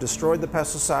molecules. You've destroyed the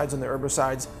pesticides and the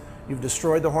herbicides. You've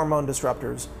destroyed the hormone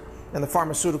disruptors and the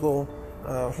pharmaceutical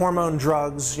hormone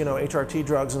drugs, HRT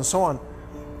drugs and so on.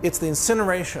 It's the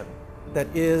incineration that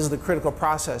is the critical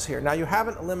process here. Now, you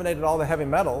haven't eliminated all the heavy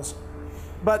metals,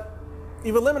 but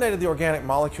you've eliminated the organic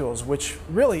molecules, which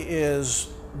really is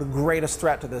the greatest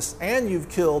threat to this, and you've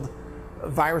killed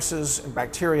viruses and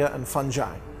bacteria and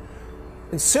fungi.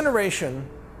 Incineration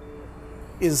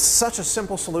is such a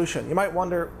simple solution. You might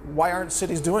wonder, why aren't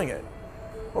cities doing it?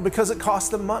 Well, because it costs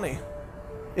them money.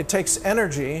 It takes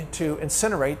energy to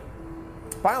incinerate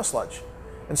biosludge.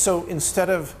 And so instead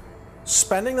of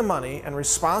spending the money and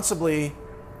responsibly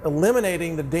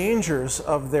eliminating the dangers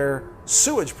of their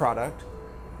sewage product,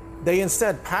 they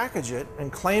instead package it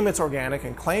and claim it's organic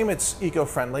and claim it's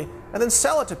eco-friendly and then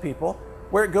sell it to people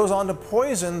where it goes on to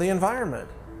poison the environment.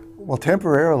 Well,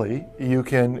 temporarily, you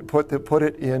can put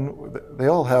it in, they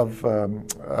all have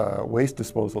waste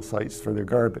disposal sites for their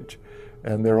garbage,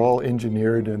 and they're all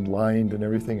engineered and lined and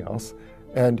everything else.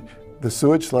 And the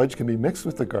sewage sludge can be mixed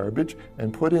with the garbage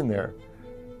and put in there.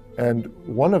 And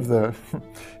one of the,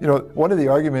 one of the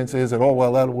arguments is that, oh,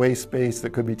 well, that'll waste space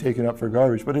that could be taken up for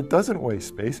garbage, but it doesn't waste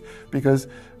space because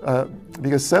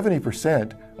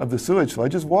 70% of the sewage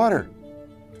sludge is water.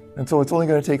 And so it's only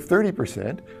going to take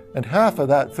 30%, and half of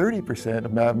that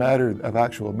 30% of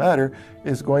actual matter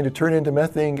is going to turn into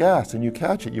methane gas, and you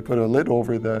catch it. You put a lid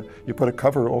over you put a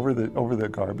cover over the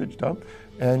garbage dump,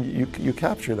 and you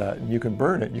capture that, and you can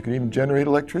burn it. You can even generate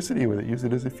electricity with it, use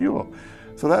it as a fuel.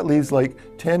 So that leaves like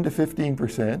 10 to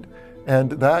 15%,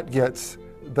 and that gets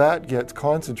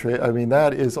concentrated. I mean,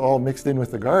 that is all mixed in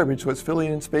with the garbage, so it's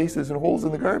filling in spaces and holes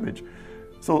in the garbage.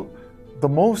 So the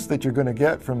most that you're going to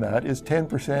get from that is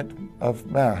 10% of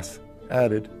mass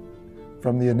added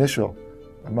from the initial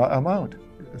amount.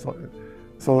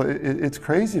 So it's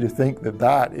crazy to think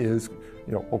that is,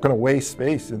 we're going to waste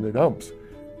space in the dumps.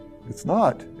 It's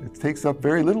not. It takes up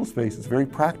very little space. It's a very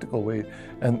practical way.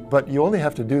 But you only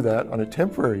have to do that on a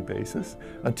temporary basis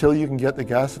until you can get the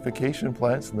gasification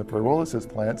plants and the pyrolysis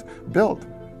plants built.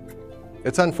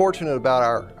 It's unfortunate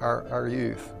about our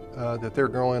youth that they're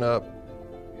growing up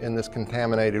in this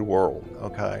contaminated world,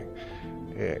 okay?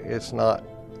 It's not,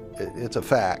 it's a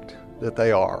fact that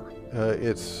they are.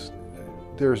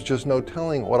 There's just no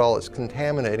telling what all it's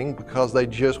contaminating because they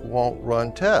just won't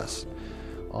run tests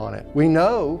on it. We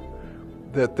know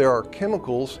that there are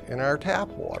chemicals in our tap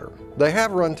water. They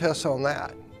have run tests on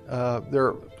that. There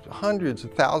are hundreds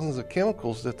of thousands of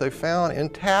chemicals that they found in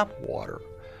tap water.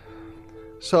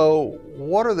 So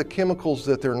what are the chemicals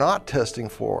that they're not testing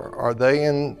for? Are they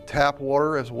in tap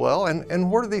water as well?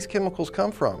 And where do these chemicals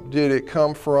come from? Did it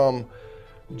come from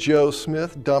Joe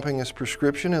Smith dumping his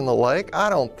prescription in the lake? I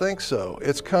don't think so.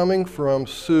 It's coming from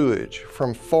sewage,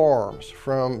 from farms,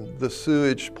 from the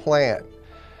sewage plant.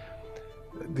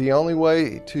 The only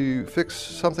way to fix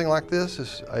something like this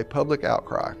is a public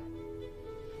outcry.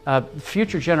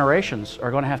 Future generations are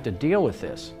going to have to deal with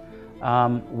this.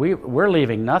 We're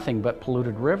leaving nothing but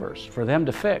polluted rivers for them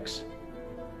to fix.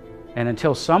 And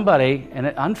until somebody,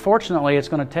 unfortunately it's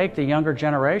going to take the younger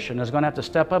generation, is going to have to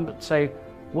step up and say,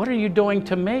 what are you doing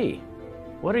to me?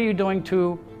 What are you doing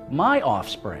to my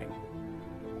offspring?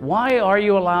 Why are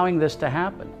you allowing this to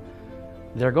happen?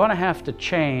 They're going to have to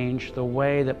change the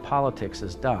way that politics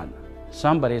is done.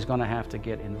 Somebody's going to have to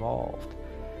get involved.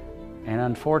 And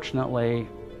unfortunately,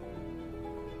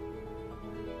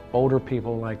 older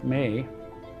people like me,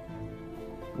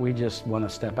 we just want to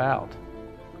step out.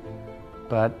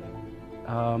 But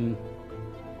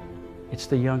it's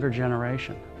the younger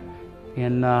generation.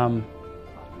 In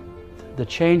the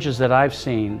changes that I've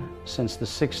seen since the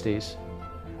 60s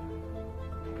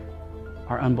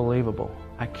are unbelievable.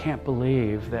 I can't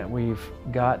believe that we've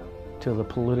got to the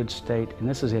polluted state, and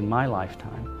this is in my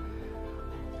lifetime.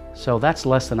 So that's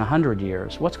less than 100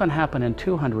 years. What's going to happen in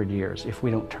 200 years if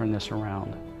we don't turn this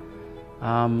around?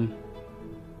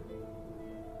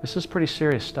 This is pretty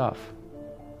serious stuff.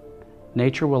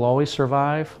 Nature will always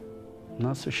survive. I'm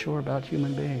not so sure about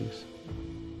human beings.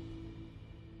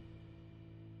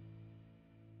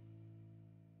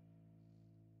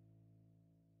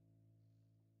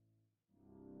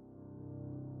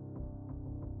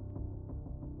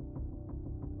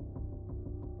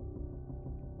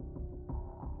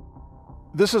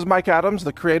 This is Mike Adams,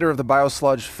 the creator of the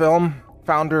Biosludged film,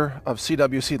 founder of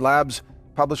CWC Labs,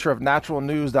 publisher of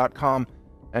naturalnews.com,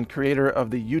 and creator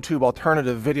of the YouTube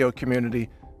alternative video community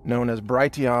known as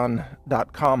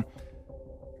Brighteon.com.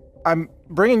 I'm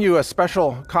bringing you a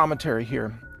special commentary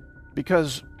here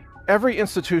because every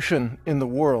institution in the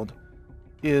world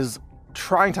is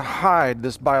trying to hide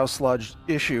this biosludge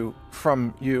issue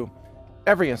from you.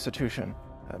 Every institution,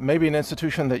 maybe an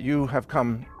institution that you have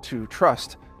come to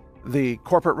trust. The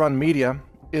corporate-run media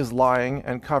is lying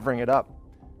and covering it up.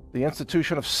 The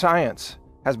institution of science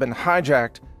has been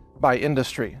hijacked by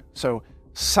industry. So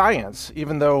science,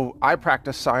 even though I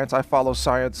practice science, I follow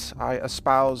science, I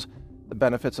espouse the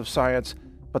benefits of science,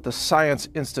 but the science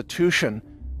institution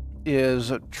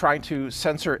is trying to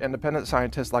censor independent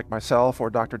scientists like myself or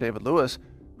Dr. David Lewis,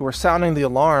 who are sounding the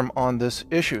alarm on this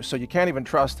issue. So you can't even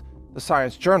trust the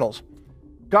science journals.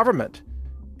 Government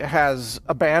has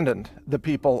abandoned the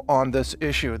people on this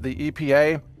issue. The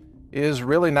EPA is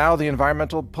really now the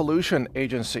Environmental Pollution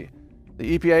Agency.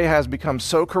 The EPA has become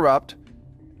so corrupt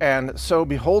and so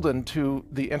beholden to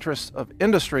the interests of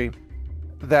industry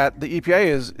that the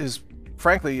EPA is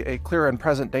frankly a clear and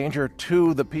present danger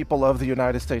to the people of the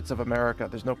United States of America.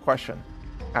 There's no question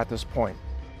at this point.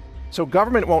 So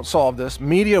government won't solve this,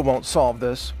 media won't solve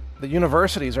this, the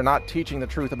universities are not teaching the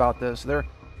truth about this. They're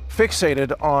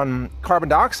fixated on carbon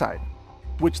dioxide,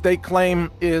 which they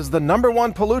claim is the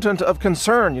 #1 pollutant of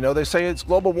concern. You know, they say it's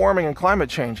global warming and climate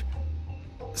change.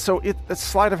 So it's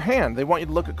sleight of hand. They want you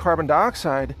to look at carbon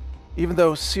dioxide, even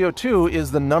though CO2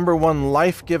 is the #1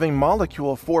 life-giving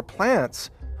molecule for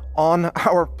plants on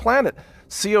our planet.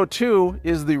 CO2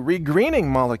 is the regreening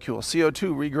molecule.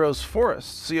 CO2 regrows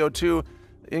forests. CO2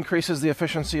 increases the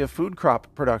efficiency of food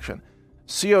crop production.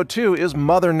 CO2 is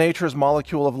Mother Nature's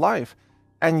molecule of life.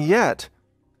 And yet,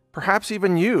 perhaps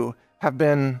even you have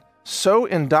been so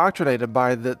indoctrinated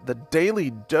by the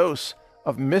daily dose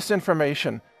of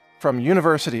misinformation from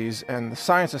universities and the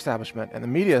science establishment and the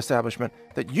media establishment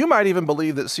that you might even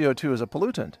believe that CO2 is a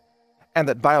pollutant and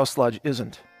that biosludge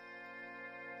isn't.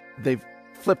 They've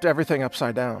flipped everything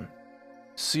upside down.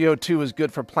 CO2 is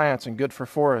good for plants and good for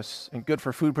forests and good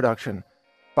for food production.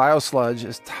 Biosludge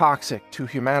is toxic to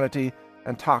humanity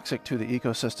and toxic to the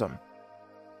ecosystem.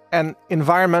 And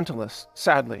environmentalists,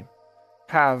 sadly,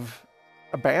 have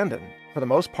abandoned, for the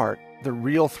most part, the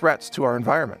real threats to our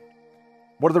environment.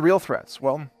 What are the real threats?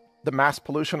 Well, the mass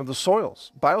pollution of the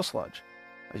soils, biosludge.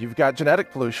 You've got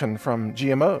genetic pollution from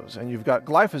GMOs, and you've got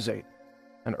glyphosate,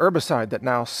 an herbicide that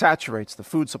now saturates the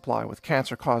food supply with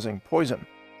cancer-causing poison.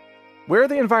 Where are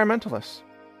the environmentalists?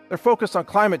 They're focused on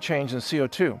climate change and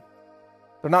CO2.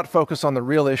 They're not focused on the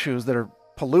real issues that are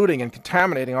polluting and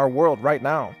contaminating our world right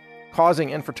now,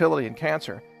 causing infertility and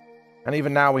cancer. And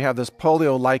even now we have this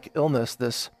polio-like illness,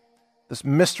 this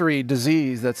mystery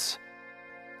disease that's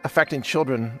affecting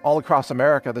children all across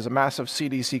America. There's a massive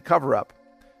CDC cover-up.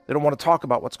 They don't want to talk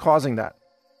about what's causing that.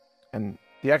 And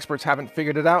the experts haven't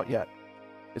figured it out yet.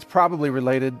 It's probably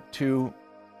related to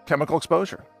chemical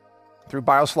exposure through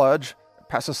biosludge,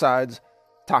 pesticides,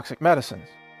 toxic medicines.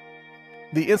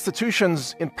 The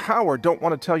institutions in power don't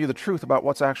want to tell you the truth about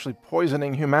what's actually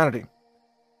poisoning humanity.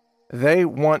 They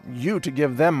want you to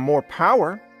give them more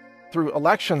power through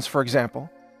elections, for example,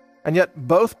 and yet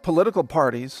both political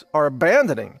parties are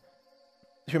abandoning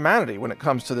humanity when it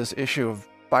comes to this issue of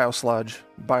biosludge,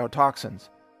 biotoxins.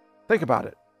 Think about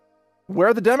it. Where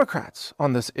are the Democrats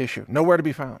on this issue? Nowhere to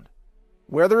be found.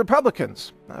 Where are the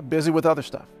Republicans? Busy with other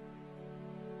stuff.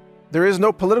 There is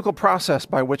no political process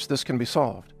by which this can be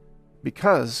solved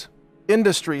because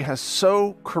industry has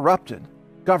so corrupted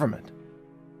government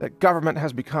that government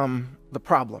has become the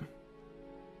problem.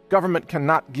 Government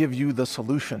cannot give you the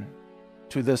solution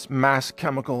to this mass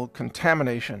chemical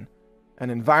contamination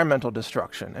and environmental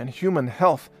destruction and human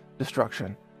health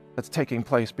destruction that's taking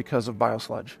place because of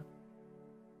biosludge.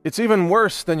 It's even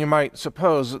worse than you might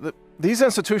suppose. These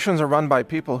institutions are run by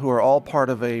people who are all part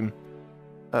of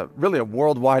really a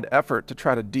worldwide effort to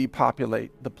try to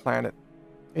depopulate the planet.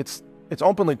 It's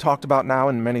openly talked about now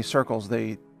in many circles.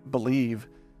 They believe,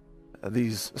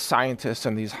 these scientists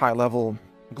and these high-level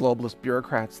globalist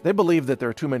bureaucrats, they believe that there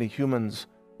are too many humans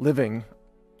living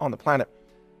on the planet.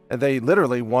 And they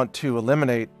literally want to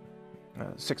eliminate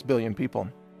 6 billion people,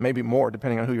 maybe more,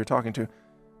 depending on who you're talking to.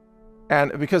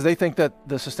 And because they think that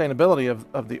the sustainability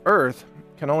of the Earth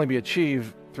can only be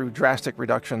achieved through drastic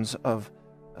reductions of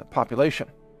population.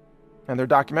 And there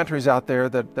are documentaries out there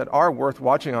that are worth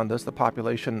watching on this, the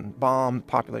population bomb,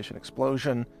 population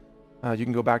explosion. You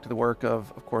can go back to the work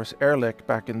of course, Ehrlich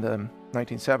back in the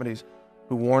 1970s,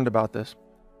 who warned about this.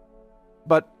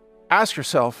 But ask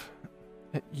yourself,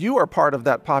 you are part of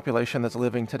that population that's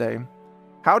living today.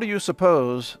 How do you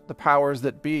suppose the powers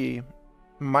that be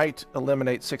might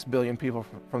eliminate 6 billion people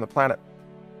from the planet?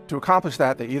 To accomplish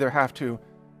that, they either have to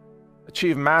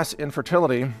achieve mass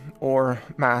infertility or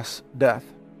mass death.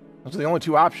 Those are the only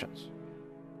two options.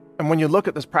 And when you look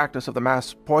at this practice of the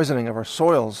mass poisoning of our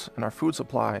soils and our food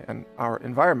supply and our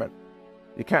environment,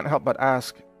 you can't help but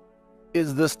ask,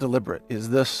 is this deliberate? Is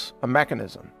this a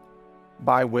mechanism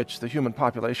by which the human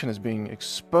population is being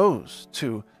exposed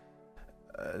to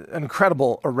an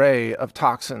incredible array of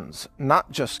toxins,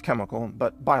 not just chemical,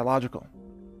 but biological?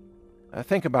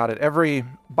 Think about it. Every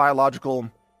biological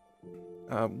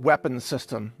weapon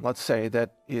system, let's say,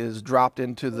 that is dropped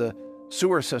into the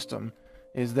sewer system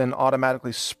is then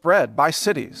automatically spread by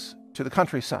cities to the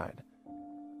countryside,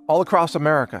 all across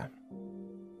America.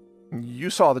 You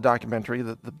saw the documentary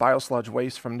that the biosludge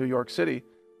waste from New York City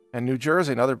and New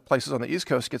Jersey and other places on the East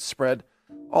Coast gets spread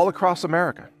all across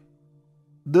America.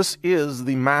 This is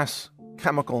the mass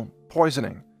chemical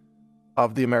poisoning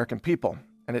of the American people,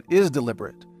 and it is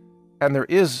deliberate, and there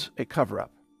is a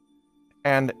cover-up.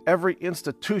 And every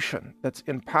institution that's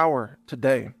in power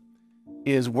today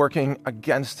is working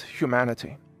against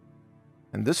humanity.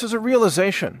 And this is a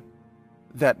realization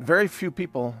that very few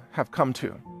people have come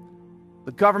to.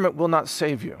 The government will not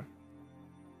save you.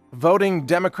 Voting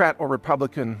Democrat or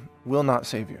Republican will not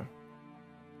save you.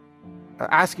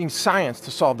 Asking science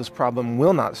to solve this problem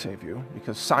will not save you,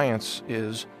 because science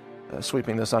is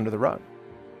sweeping this under the rug.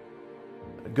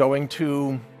 Going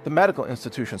to the medical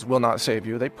institutions will not save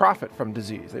you. They profit from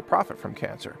disease. They profit from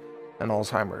cancer and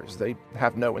Alzheimer's. They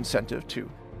have no incentive to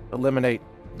eliminate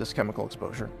this chemical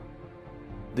exposure.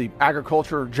 The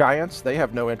agriculture giants, they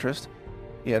have no interest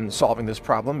in solving this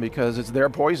problem because it's their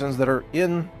poisons that are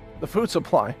in the food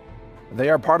supply. They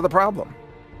are part of the problem.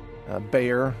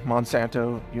 Bayer,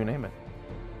 Monsanto, you name it.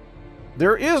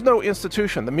 There is no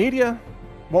institution. The media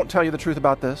won't tell you the truth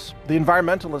about this. The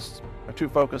environmentalists are too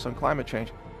focused on climate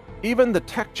change. Even the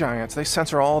tech giants, they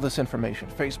censor all this information.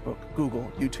 Facebook, Google,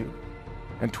 YouTube,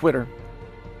 and Twitter.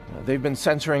 They've been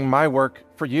censoring my work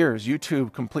for years.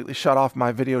 YouTube completely shut off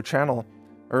my video channel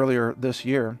earlier this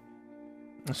year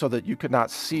so that you could not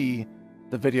see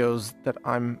the videos that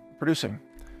I'm producing.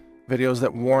 Videos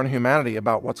that warn humanity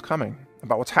about what's coming,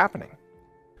 about what's happening.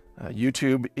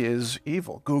 YouTube is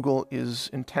evil. Google is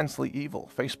intensely evil.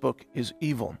 Facebook is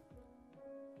evil.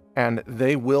 And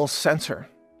they will censor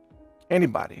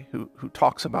anybody who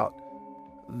talks about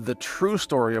the true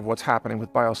story of what's happening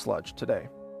with Biosludged today.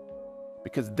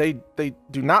 Because they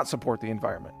do not support the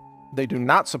environment. They do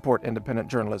not support independent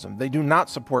journalism. They do not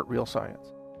support real science.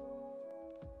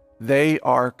 They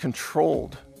are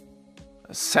controlled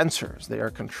censors. They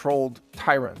are controlled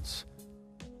tyrants.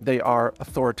 They are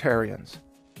authoritarians.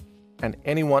 And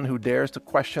anyone who dares to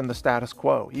question the status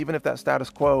quo, even if that status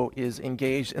quo is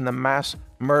engaged in the mass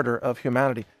murder of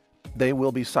humanity, they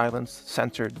will be silenced,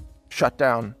 censored, shut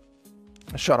down,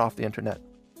 shut off the internet,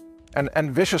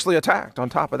 and viciously attacked on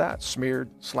top of that, smeared,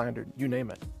 slandered, you name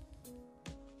it.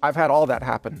 I've had all that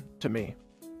happen to me,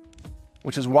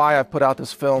 which is why I've put out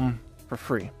this film for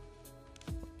free.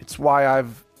 It's why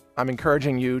I'm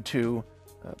encouraging you to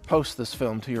post this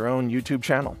film to your own YouTube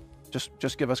channel.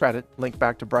 Just give us credit, link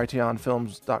back to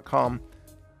brighteonfilms.com,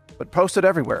 but post it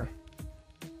everywhere.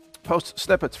 Post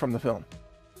snippets from the film.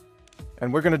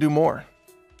 And we're going to do more.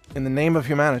 In the name of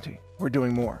humanity, we're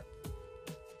doing more.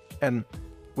 And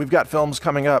we've got films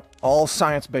coming up, all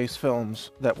science-based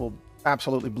films that will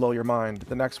absolutely blow your mind.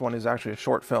 The next one is actually a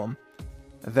short film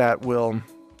that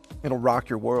it'll rock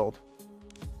your world.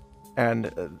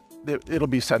 And it'll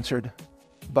be censored.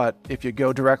 But if you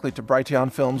go directly to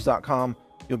brighteonfilms.com,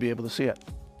 you'll be able to see it.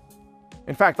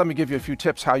 In fact, let me give you a few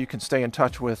tips how you can stay in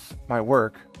touch with my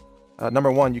work.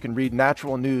 Number one, you can read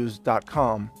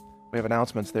naturalnews.com. We have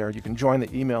announcements there. You can join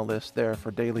the email list there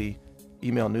for daily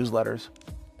email newsletters.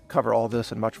 Cover all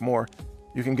this and much more.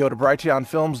 You can go to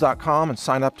brighteonfilms.com and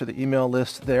sign up to the email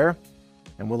list there,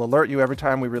 and we'll alert you every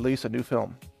time we release a new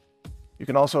film. You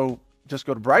can also just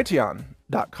go to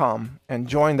brighteon.com and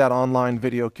join that online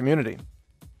video community.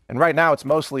 And right now it's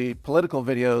mostly political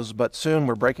videos, but soon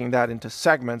we're breaking that into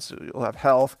segments. You'll have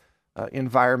health,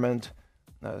 environment,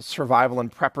 survival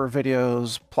and prepper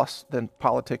videos, plus then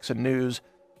politics and news.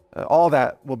 All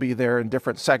that will be there in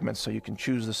different segments, so you can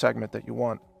choose the segment that you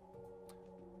want.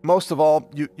 Most of all,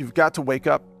 you've got to wake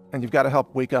up, and you've got to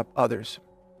help wake up others.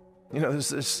 You know,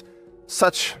 there's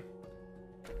such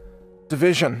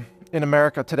division in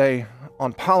America today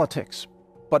on politics,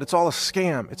 but it's all a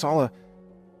scam.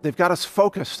 They've got us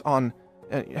focused on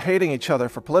hating each other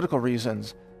for political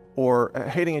reasons, or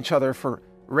hating each other for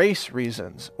race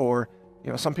reasons, or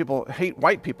some people hate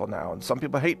white people now, and some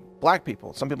people hate black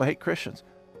people, some people hate Christians.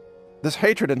 This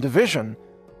hatred and division,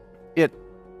 it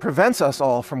prevents us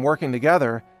all from working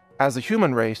together as a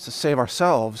human race to save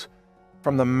ourselves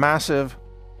from the massive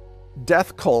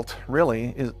death cult,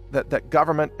 really, that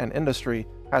government and industry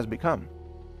has become.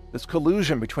 This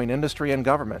collusion between industry and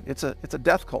government, it's a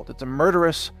death cult. It's a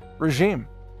murderous regime.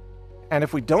 And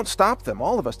if we don't stop them,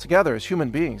 all of us together as human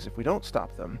beings, if we don't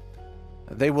stop them,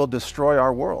 they will destroy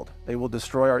our world. They will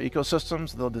destroy our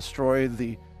ecosystems. They'll destroy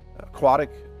the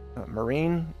aquatic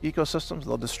marine ecosystems.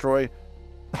 They'll destroy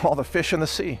all the fish in the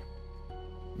sea.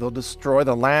 They'll destroy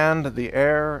the land, the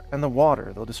air, and the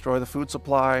water. They'll destroy the food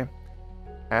supply,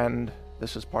 and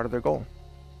this is part of their goal.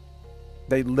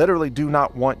 They literally do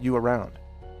not want you around.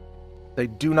 They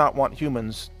do not want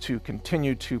humans to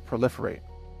continue to proliferate.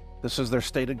 This is their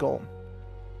stated goal.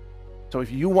 So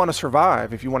if you want to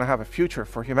survive, if you want to have a future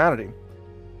for humanity,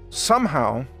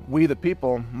 somehow we the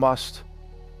people must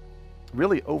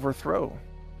really overthrow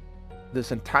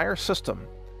this entire system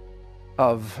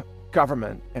of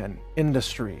government and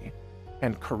industry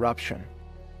and corruption.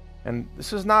 And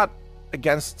this is not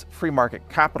against free market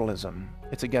capitalism,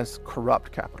 it's against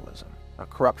corrupt capitalism,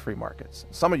 corrupt free markets.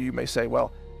 Some of you may say,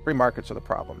 well, free markets are the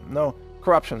problem. No,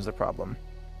 corruption is the problem.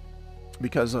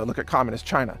 Because look at communist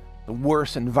China, the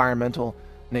worst environmental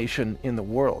nation in the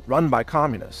world, run by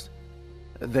communists.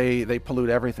 They pollute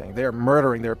everything. They're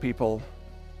murdering their people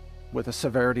with a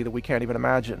severity that we can't even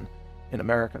imagine in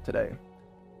America today.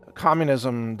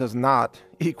 Communism does not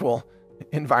equal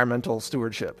environmental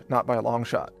stewardship, not by a long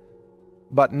shot.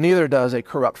 But neither does a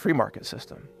corrupt free market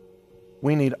system.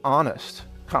 We need honest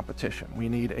competition. We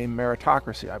need a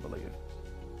meritocracy, I believe.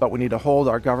 But we need to hold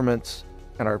our governments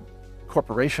and our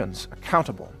corporations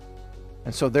accountable.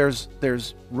 And so there's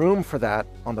room for that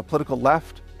on the political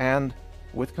left and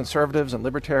with conservatives and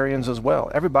libertarians as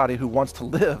well. Everybody who wants to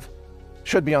live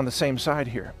should be on the same side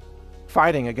here,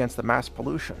 fighting against the mass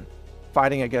pollution,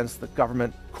 fighting against the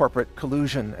government corporate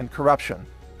collusion and corruption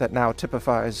that now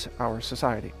typifies our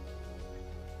society.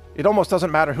 It almost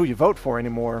doesn't matter who you vote for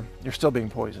anymore, you're still being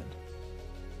poisoned.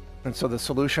 And so the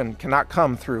solution cannot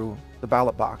come through the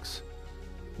ballot box.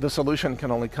 The solution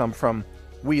can only come from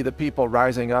we the people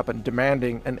rising up and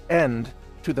demanding an end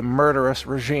to the murderous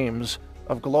regimes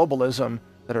of globalism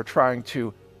that are trying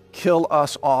to kill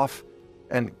us off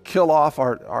and kill off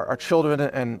our children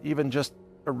and even just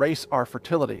erase our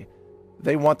fertility.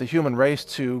 They want the human race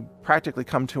to practically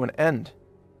come to an end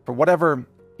for whatever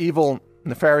evil,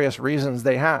 nefarious reasons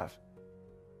they have.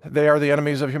 They are the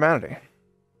enemies of humanity.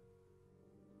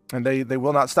 And they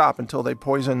will not stop until they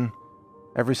poison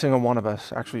every single one of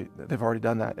us. Actually, they've already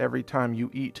done that. Every time you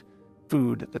eat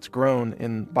food that's grown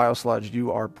in Biosludged,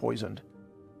 you are poisoned.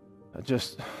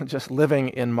 Just living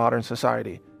in modern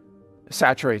society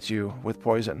saturates you with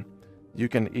poison. You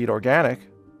can eat organic,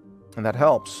 and that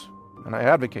helps, and I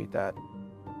advocate that.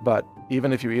 But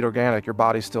even if you eat organic, your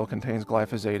body still contains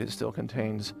glyphosate. It still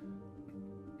contains,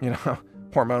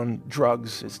 hormone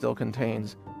drugs. It still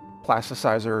contains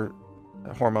plasticizer,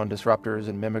 hormone disruptors,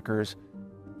 and mimickers.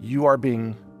 You are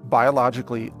being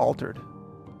biologically altered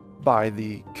by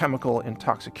the chemical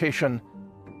intoxication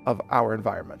of our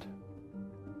environment.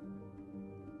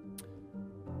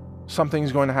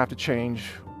 Something's going to have to change,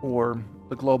 or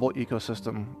the global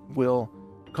ecosystem will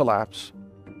collapse,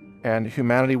 and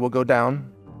humanity will go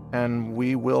down, and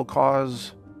we will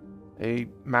cause a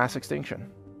mass extinction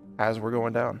as we're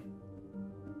going down.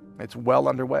 It's well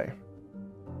underway.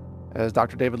 As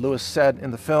Dr. David Lewis said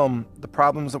in the film, the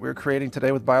problems that we're creating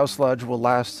today with Biosludged will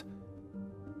last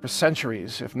for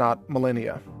centuries, if not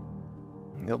millennia.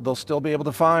 They'll still be able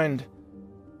to find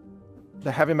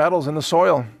the heavy metals in the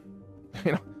soil,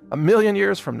 1 million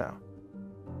years from now,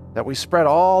 that we spread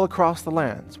all across the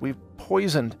lands. We've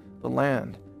poisoned the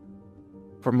land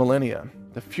for millennia.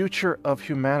 The future of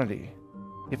humanity,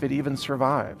 if it even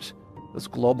survives this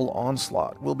global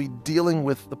onslaught, will be dealing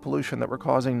with the pollution that we're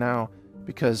causing now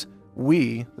because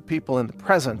we, the people in the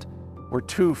present, were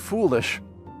too foolish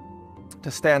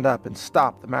to stand up and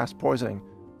stop the mass poisoning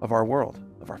of our world,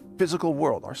 of our physical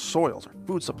world, our soils, our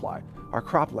food supply, our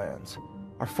croplands,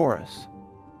 our forests.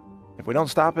 If we don't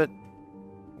stop it,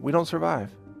 we don't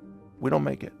survive. We don't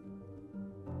make it.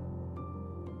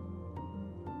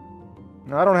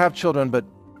 Now, I don't have children, but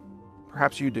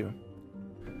perhaps you do.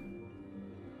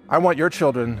 I want your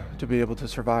children to be able to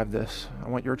survive this. I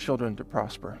want your children to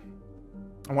prosper.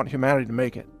 I want humanity to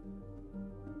make it.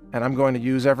 And I'm going to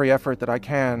use every effort that I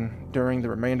can during the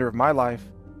remainder of my life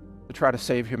to try to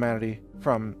save humanity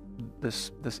from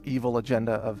this evil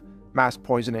agenda of mass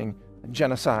poisoning,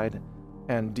 genocide,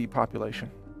 and depopulation.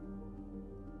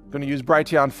 I'm going to use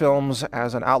Brighteon Films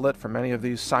as an outlet for many of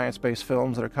these science-based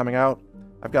films that are coming out.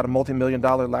 I've got a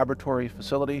multi-million-dollar laboratory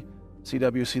facility,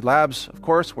 CWC Labs, of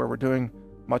course, where we're doing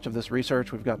much of this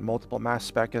research. We've got multiple mass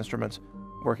spec instruments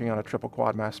working on a triple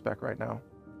quad mass spec right now.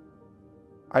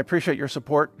 I appreciate your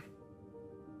support.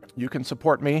 You can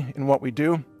support me in what we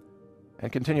do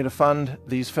and continue to fund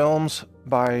these films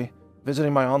by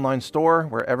visiting my online store,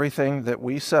 where everything that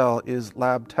we sell is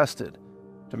lab tested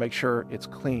to make sure it's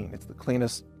clean. It's the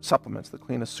cleanest supplements, the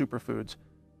cleanest superfoods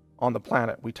on the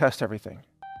planet. We test everything.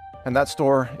 And that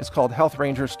store is called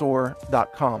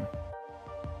healthrangerstore.com.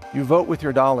 You vote with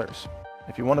your dollars.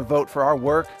 If you want to vote for our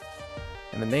work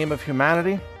in the name of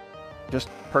humanity, just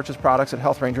purchase products at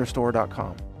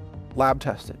healthrangerstore.com. Lab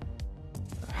tested,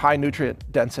 high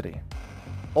nutrient density,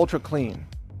 ultra clean,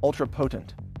 ultra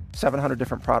potent, 700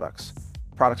 different products.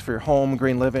 Products for your home,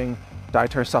 green living,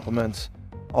 dietary supplements,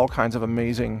 all kinds of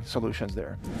amazing solutions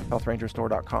there.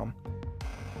 healthrangerstore.com.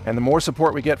 And the more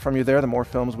support we get from you there, the more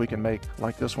films we can make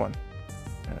like this one.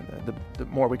 And the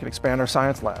more we can expand our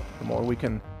science lab, the more we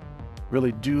can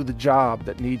really do the job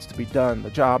that needs to be done, the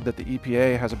job that the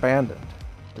EPA has abandoned,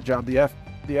 the job the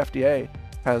FDA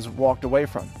has walked away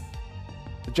from,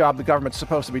 the job the government's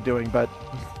supposed to be doing, but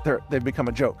they've become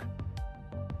a joke.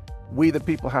 We, the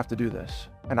people, have to do this,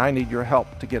 and I need your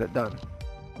help to get it done.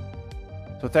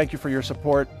 So thank you for your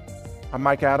support. I'm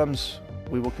Mike Adams.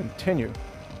 We will continue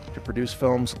to produce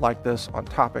films like this on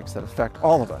topics that affect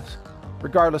all of us,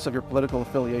 regardless of your political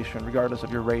affiliation, regardless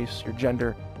of your race, your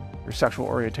gender, your sexual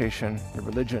orientation, your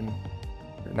religion,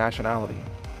 your nationality.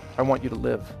 I want you to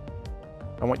live.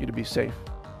 I want you to be safe.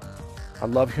 I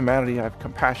love humanity. I have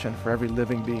compassion for every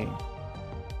living being.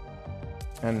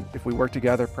 And if we work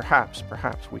together, perhaps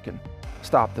we can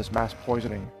stop this mass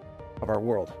poisoning of our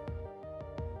world.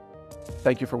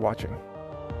 Thank you for watching.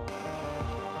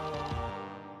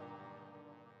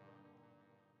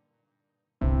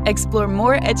 Explore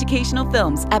more educational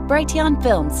films at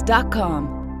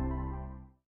brighteonfilms.com.